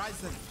 The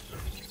horizon.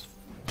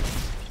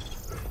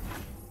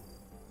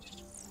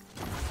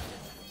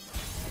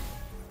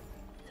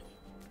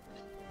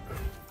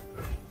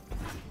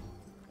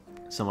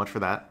 So much for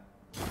that.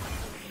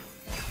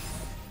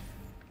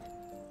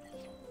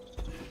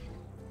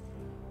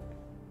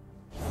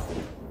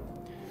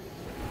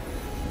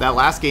 That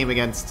last game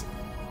against,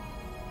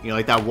 you know,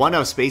 like that 1-0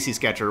 Spacey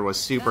Sketcher was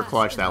super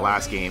clutch that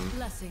last game.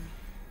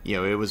 You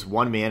know, it was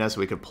 1 mana, so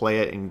we could play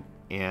it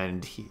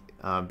and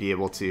be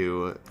able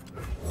to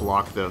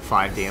block the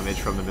 5 damage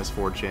from the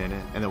Misfortune.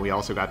 And then we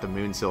also got the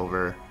Moon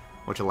Silver,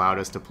 which allowed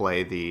us to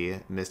play the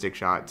Mystic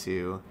Shot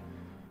to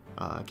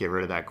get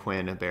rid of that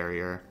Quinn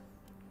barrier.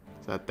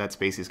 So that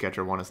Spacey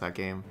Sketcher won us that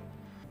game.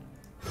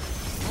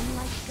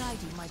 Sunlight guide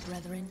you, my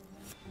brethren.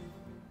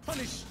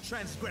 Punish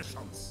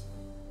transgressions.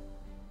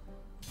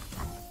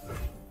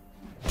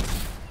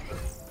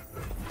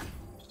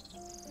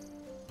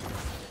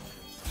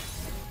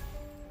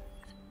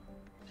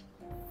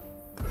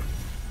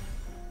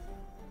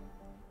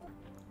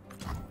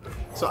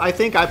 So I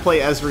think I play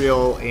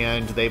Ezreal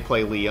and they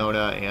play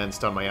Leona and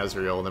stun my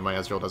Ezreal, and then my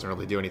Ezreal doesn't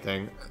really do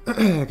anything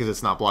because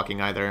it's not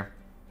blocking either.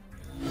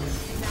 Now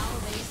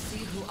they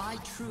see who I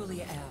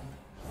truly am.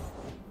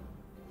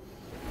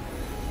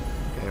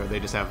 Okay, or they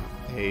just have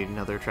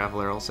another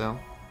Traveler also.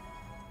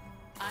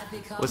 I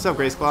become What's up,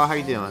 Grace Claw? How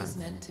you doing? what is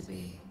meant to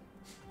be.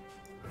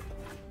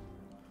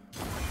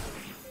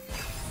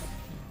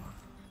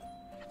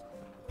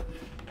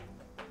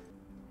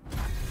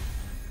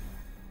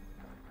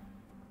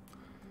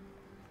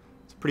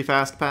 It's a pretty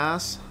fast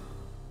pass.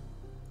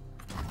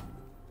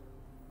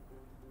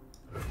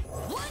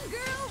 One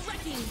girl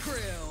wrecking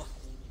crew.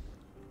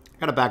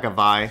 Gotta back up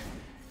Vi. And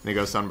they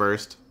go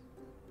Sunburst.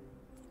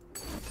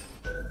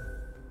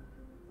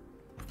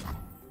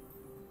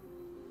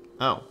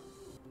 Oh.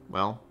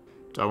 Well.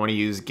 Do I want to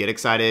use Get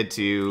Excited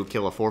to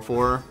kill a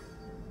 4/4?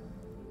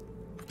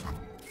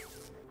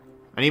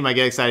 I need my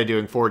Get Excited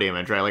doing 4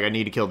 damage, right? Like, I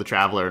need to kill the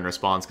Traveler in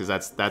response, because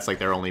that's like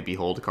their only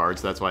Behold card,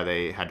 so that's why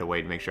they had to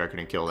wait and make sure I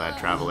couldn't kill that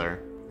Traveler.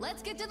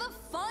 Let's get to the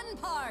fun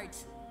part.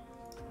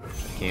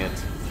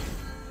 Can't.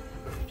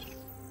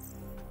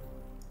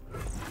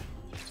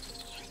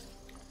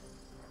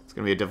 It's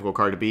gonna be a difficult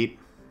card to beat.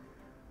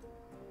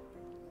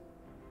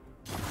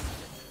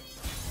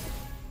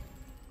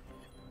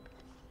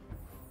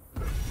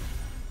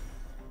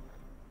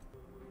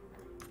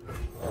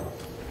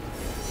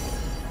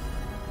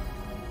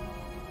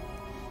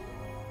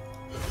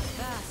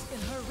 Bask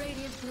in her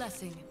radiant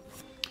blessing.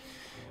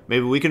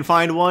 Maybe we can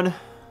find one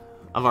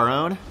of our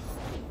own.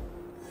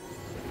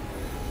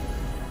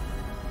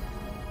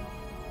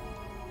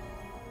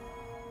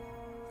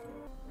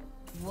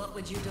 What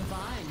would you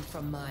divine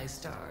from my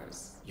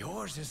stars?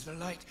 Yours is the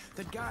light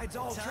that guides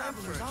all Time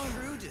for travelers a on.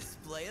 true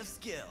display of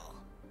skill.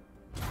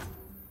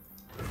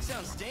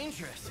 Sounds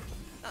dangerous.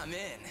 I'm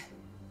in.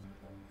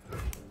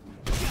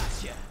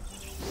 Gotcha.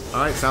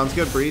 Alright, sounds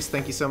good, Breeze.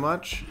 Thank you so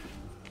much.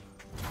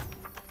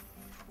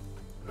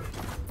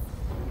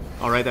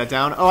 I'll write that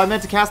down. Oh, I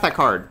meant to cast that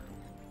card.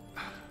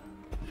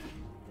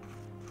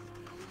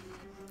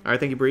 Alright,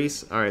 thank you,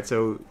 Breeze. Alright,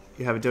 so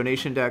you have a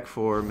donation deck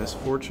for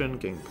Misfortune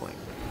Gangplank.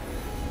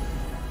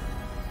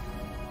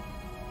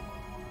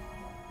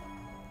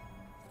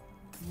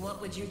 What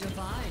would you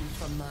divine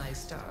from my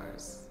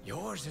stars?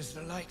 Yours is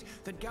the light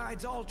that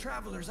guides all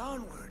travelers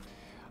onward.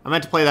 I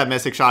meant to play that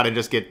Mystic Shot and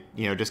just get,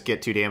 you know, just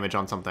get 2 damage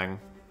on something.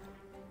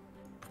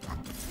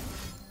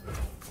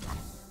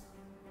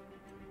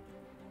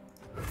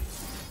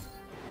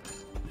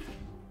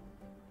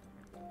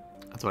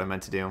 That's what I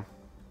meant to do.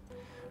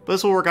 But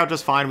this will work out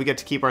just fine. We get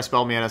to keep our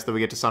spell mana, so that we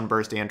get to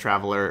Sunburst and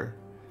Traveler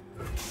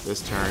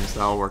this turn, so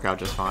that'll work out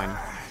just fine.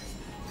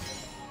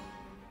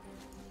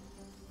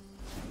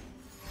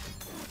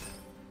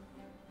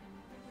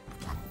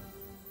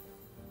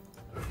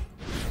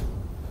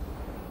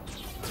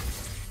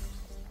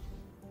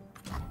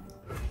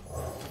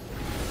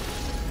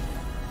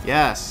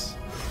 Yes.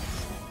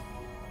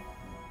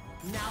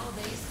 Now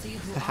they see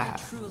who I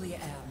truly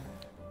am.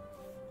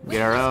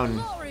 Get our own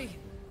Glory.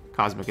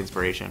 Cosmic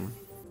Inspiration.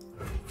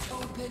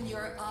 Open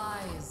your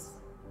eyes.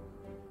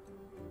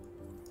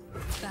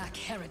 Back,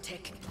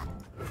 heretic.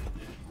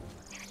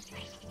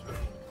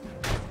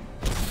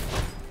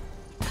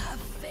 Have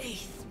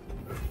faith.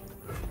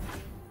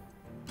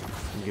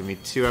 Give me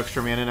 2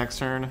 extra mana next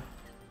turn.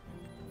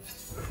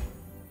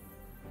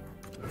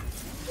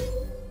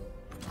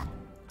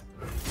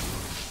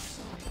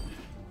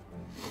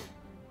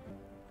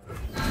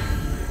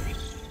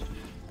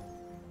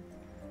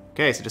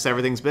 Okay, so just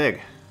everything's big.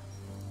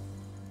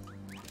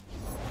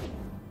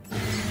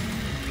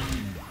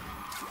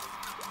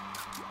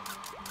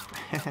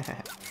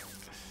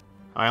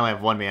 I only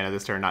have 1 mana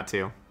this turn, not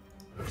 2.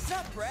 It's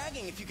not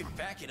bragging if you can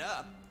back it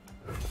up.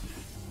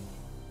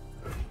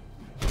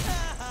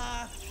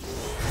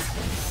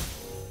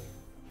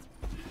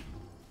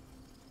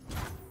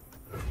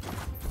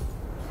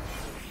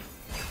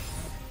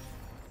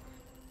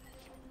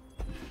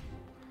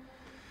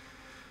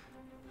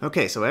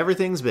 Okay, so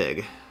everything's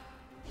big.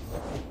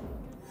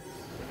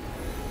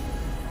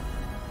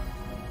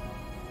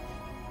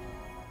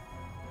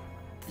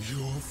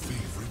 Your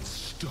favorite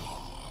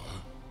star.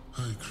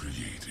 I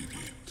created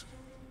it.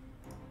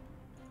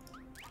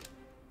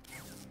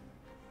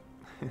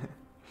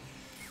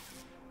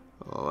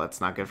 Well, that's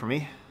not good for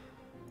me.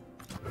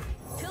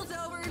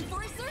 Piltover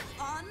Enforcer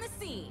on the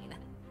scene.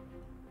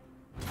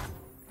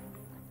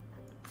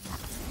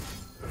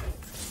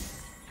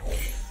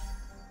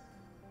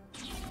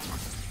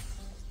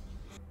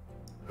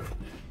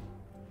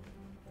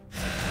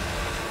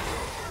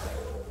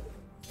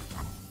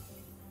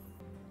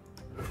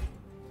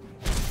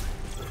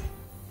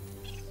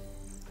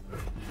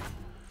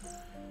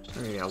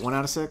 Yeah, 1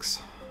 out of 6.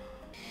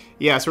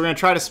 Yeah, so we're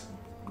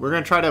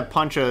gonna try to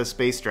punch a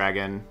space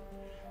dragon.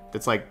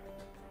 That's like,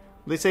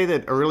 they say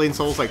that Aurelian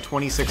Soul's like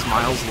 26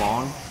 miles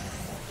long.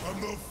 I'm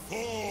the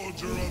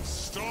forger of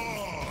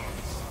stars.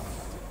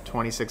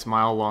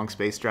 26-mile long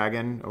space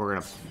dragon. And we're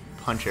gonna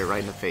punch it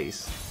right in the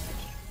face.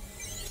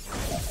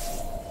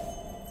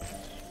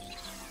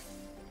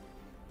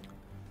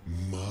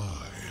 My,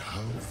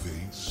 how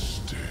they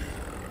stare.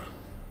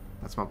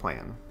 That's my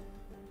plan.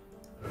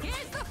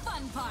 Here's the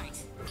fun part.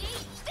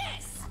 Eat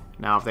this.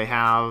 Now, if they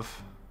have,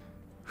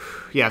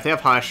 yeah, if they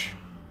have Hush,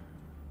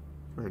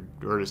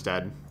 we're just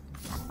dead.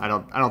 I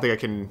don't think I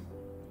can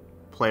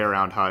play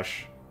around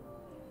Hush.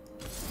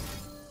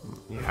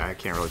 Yeah, I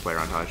can't really play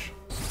around Hush.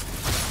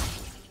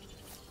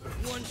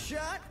 One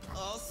shot,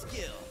 all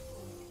skill.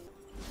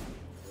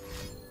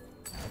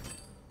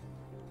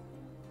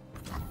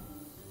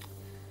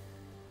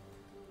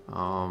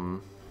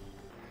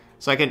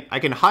 So I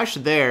can Hush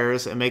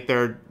theirs and make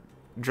their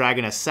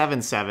dragon a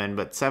 7/7,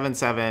 but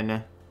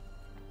 7/7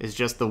 is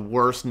just the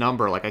worst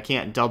number. Like, I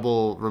can't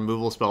double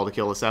removal spell to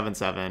kill a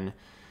 7/7,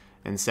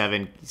 and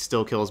 7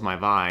 still kills my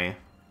Vi.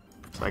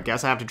 So I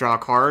guess I have to draw a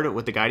card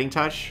with the Guiding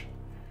Touch.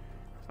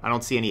 I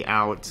don't see any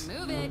out.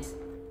 Move it.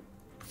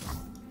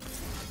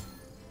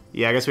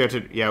 Yeah, I guess we have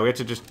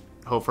to just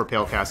hope for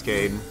Pale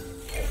Cascade.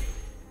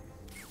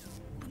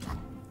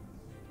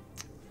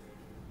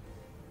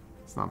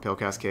 It's not Pale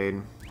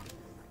Cascade.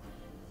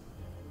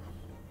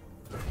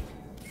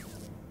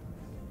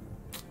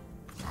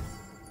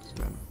 It's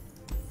bad.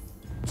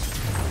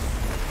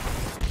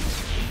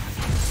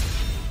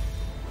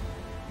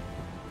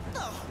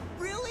 Oh,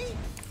 really?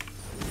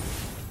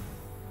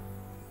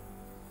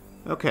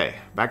 Okay,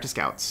 back to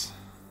Scouts.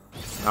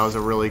 That was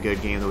a really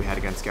good game that we had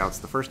against Scouts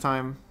the first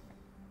time.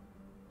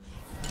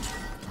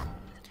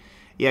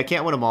 Yeah, I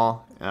can't win them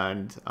all,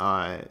 and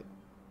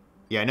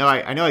yeah,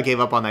 I know I gave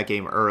up on that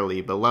game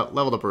early, but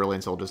leveled up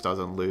Aurelian Soul just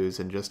doesn't lose,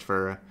 and just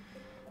for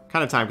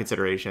kind of time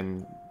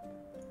consideration,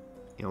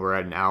 you know, we're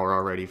at an hour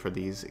already for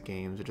these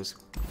games. We're just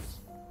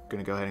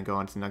gonna go ahead and go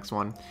on to the next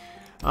one.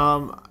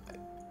 I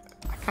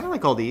kind of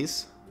like all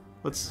these.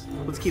 Let's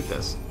keep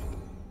this.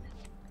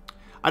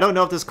 I don't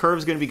know if this curve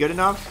is going to be good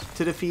enough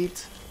to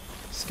defeat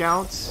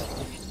Scouts.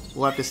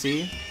 We'll have to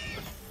see.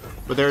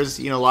 But there's,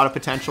 you know, a lot of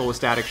potential with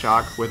Static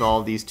Shock with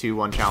all of these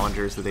 2/1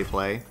 challengers that they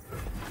play.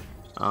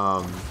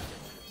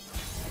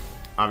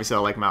 Obviously, I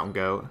like Mountain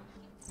Goat.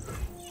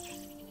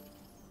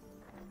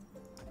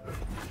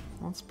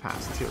 Let's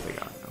pass. Let's see what they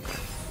got. Okay.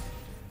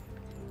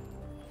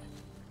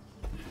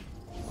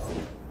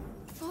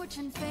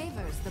 Fortune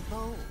favors the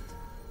bold.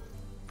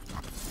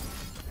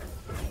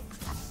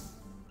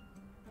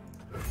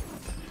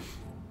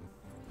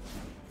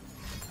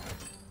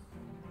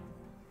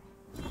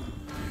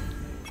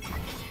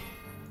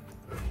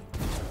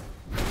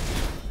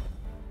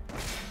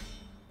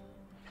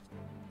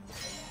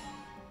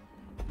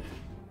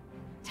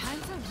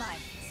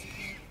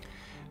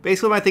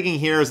 Basically, my thinking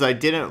here is I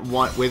didn't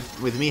want,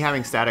 with me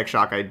having Static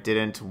Shock, I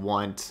didn't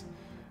want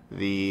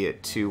the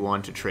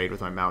 2/1 to trade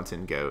with my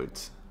Mountain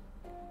Goat.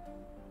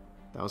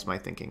 That was my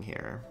thinking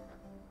here.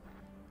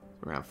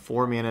 We're going to have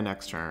 4 mana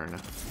next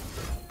turn.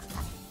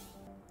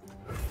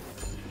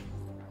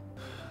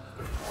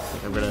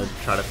 I'm going to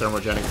try to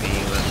Thermogenic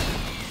Beam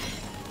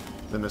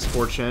the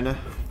Misfortune.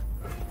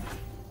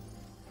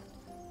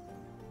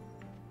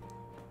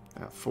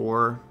 At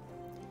 4.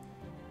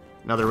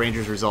 Another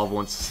Ranger's Resolve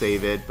wants to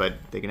save it, but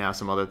they can have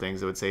some other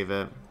things that would save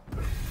it.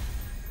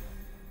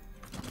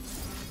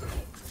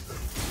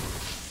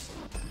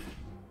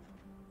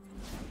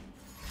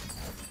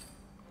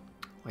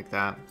 Like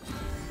that.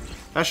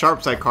 That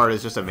Sharp Sight card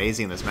is just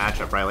amazing in this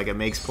matchup, right? Like, it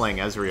makes playing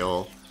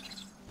Ezreal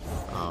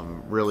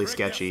really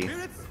sketchy.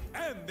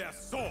 And their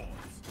swords.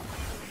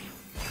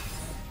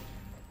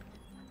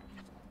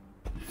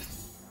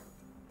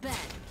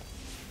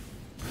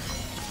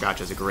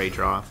 Gotcha's a great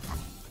draw.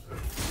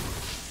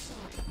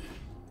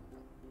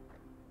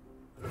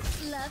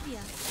 Love ya.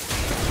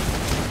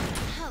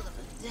 Hell of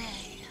a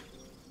day.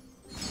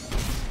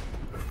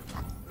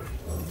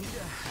 Need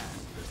a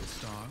hand, little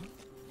star.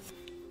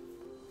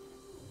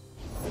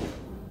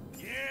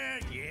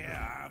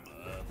 Yeah, I'm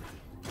up.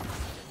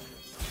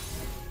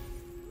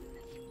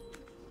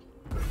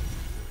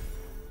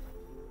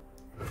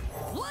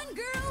 One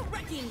girl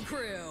wrecking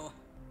crew.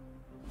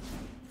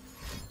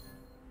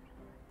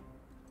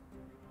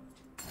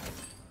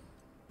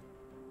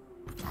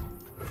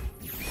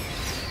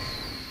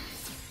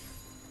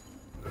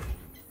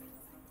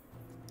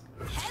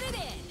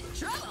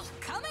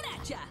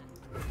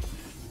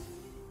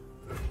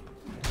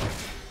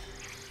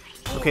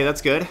 Okay,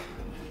 that's good.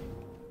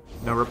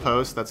 No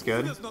riposte, that's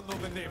good. Does not know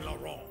the name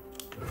LaRon.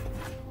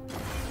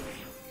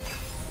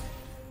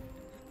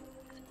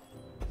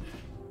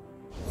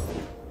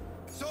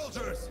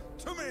 Soldiers,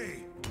 to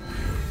me!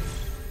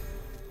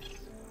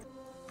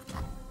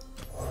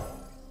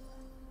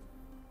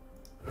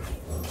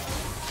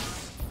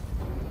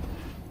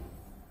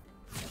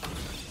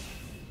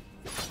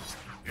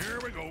 Here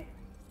we go.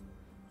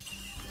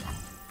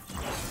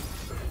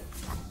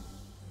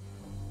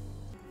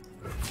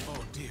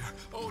 Oh dear.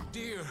 Oh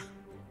dear.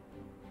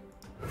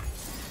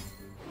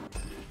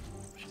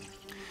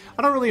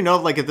 I don't really know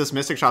like if this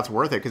Mystic Shot's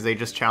worth it because they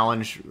just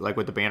challenge like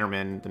with the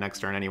Bannerman the next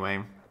turn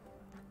anyway.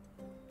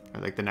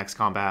 Or like the next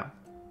combat.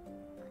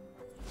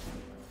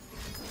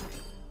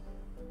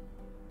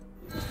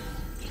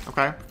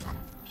 Okay.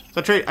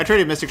 So I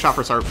traded Mystic Shot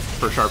for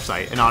Sharp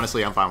Sight, and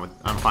honestly I'm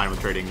fine with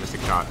trading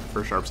Mystic Shot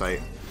for Sharp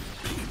Sight.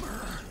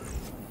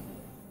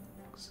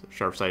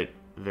 Sharp Sight,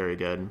 very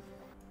good.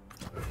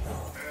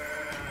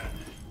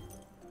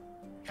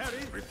 Harry,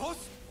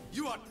 riposte?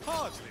 You are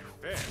hardly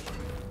fair.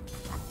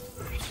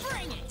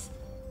 Bring it!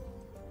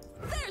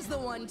 There's the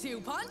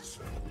 1-2 punch!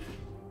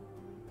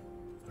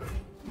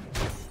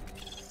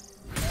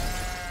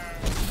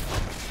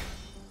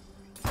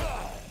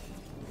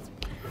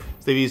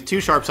 So they've used 2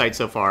 Sharp Sights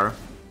so far.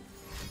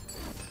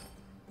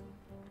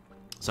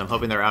 So I'm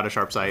hoping they're out of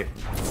Sharp Sight.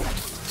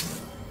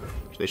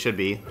 Which they should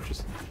be.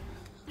 Just...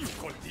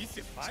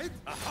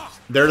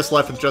 They're just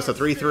left with just a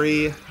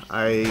 3-3.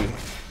 I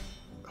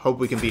hope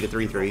we can beat a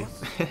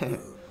 3-3.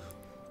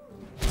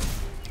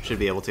 Should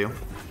be able to.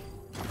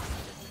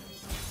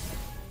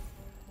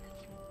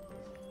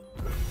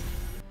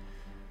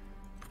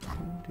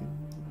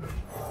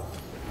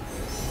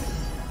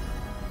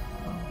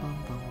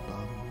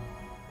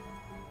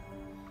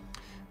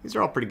 These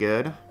are all pretty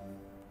good.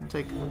 I'll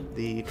take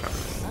the Trevor.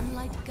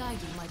 Sunlight guide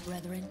you, my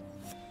brethren.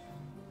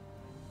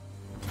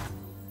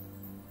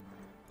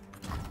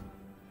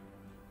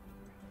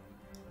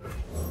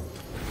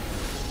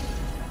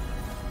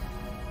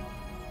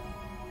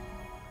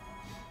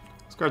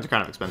 These cards are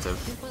kind of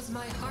expensive. It was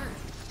my heart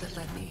that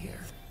led me here.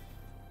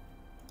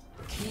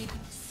 Keep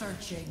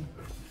searching.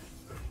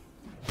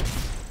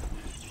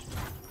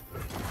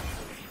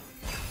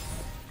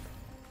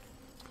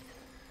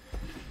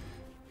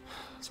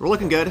 So we're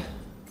looking good.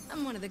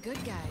 I'm one of the good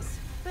guys,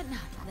 but not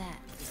that.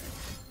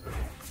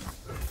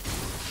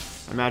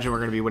 I imagine we're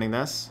going to be winning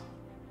this.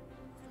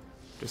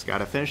 Just got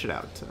to finish it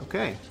out.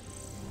 Okay.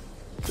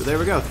 So there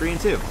we go,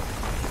 3-2.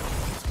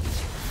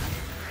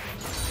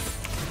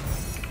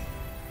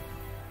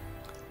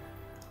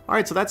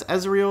 Alright, so that's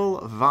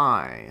Ezreal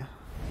Vi.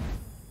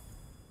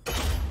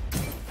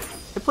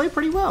 It played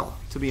pretty well,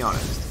 to be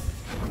honest.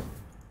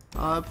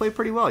 It played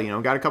pretty well, you know,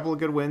 got a couple of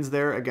good wins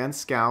there against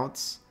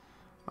scouts.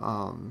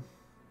 And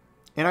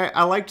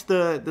I liked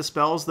the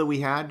spells that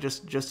we had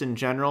just in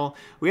general.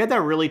 We had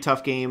that really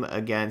tough game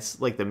against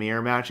like the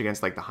mirror match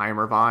against like the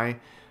Heimerdinger.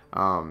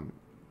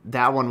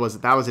 That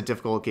was a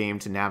difficult game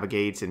to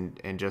navigate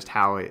and just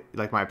how it,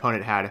 like my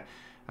opponent had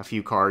a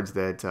few cards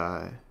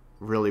that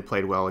really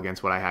played well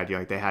against what I had. You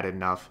know, like they had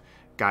enough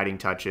guiding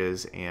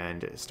touches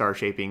and star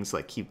shapings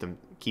like keep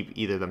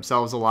either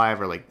themselves alive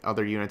or like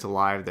other units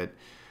alive that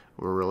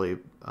were really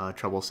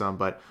troublesome.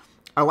 But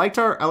I liked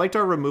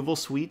our removal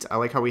suite. I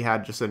like how we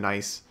had just a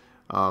nice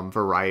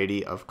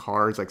variety of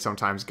cards. Like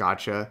sometimes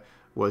Gotcha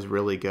was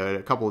really good.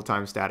 A couple of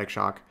times Static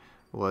Shock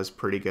was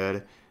pretty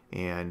good.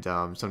 And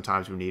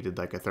sometimes we needed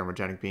like a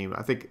Thermogenic Beam.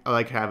 I think I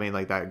like having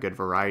like that good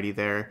variety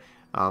there.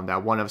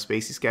 That one of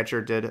Spacey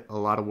Sketcher did a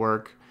lot of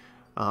work.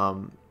 Hush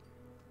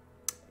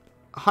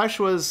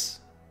was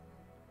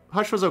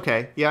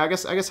okay. Yeah, I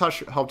guess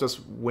Hush helped us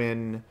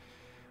win.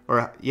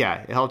 Or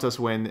yeah, it helped us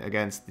win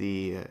against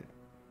the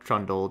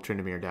Trundle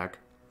Tryndamere deck.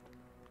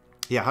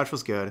 Yeah, Hush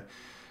was good.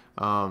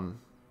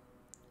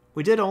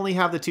 We did only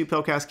have the 2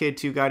 Pill Cascade,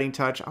 2 Guiding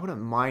Touch. I wouldn't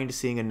mind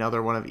seeing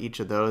another one of each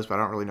of those, but I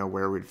don't really know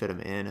where we'd fit them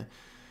in,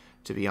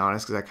 to be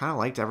honest, because I kind of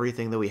liked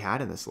everything that we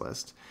had in this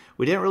list.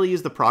 We didn't really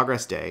use the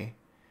Progress Day.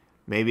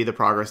 Maybe the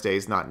Progress Day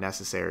is not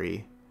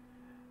necessary.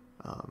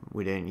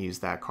 We didn't use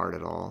that card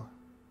at all.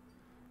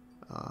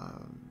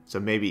 So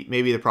maybe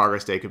the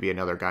Progress Day could be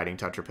another Guiding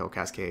Touch or Pill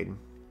Cascade.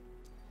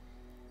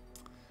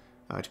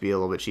 To be a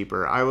little bit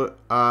cheaper.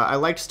 I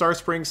liked Star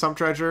Spring, Sump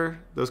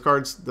Treasure. Those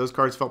cards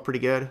felt pretty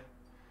good.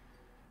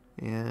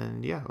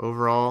 And yeah,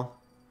 overall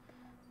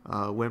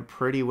went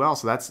pretty well.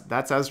 So that's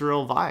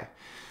Ezreal Vi.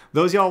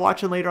 Those y'all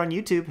watching later on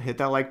YouTube, hit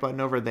that like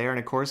button over there, and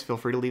of course feel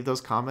free to leave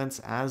those comments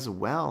as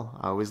well.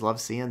 I always love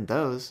seeing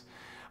those.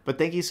 But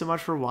thank you so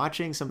much for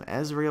watching some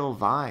Ezreal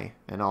Vi,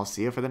 and I'll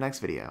see you for the next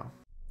video.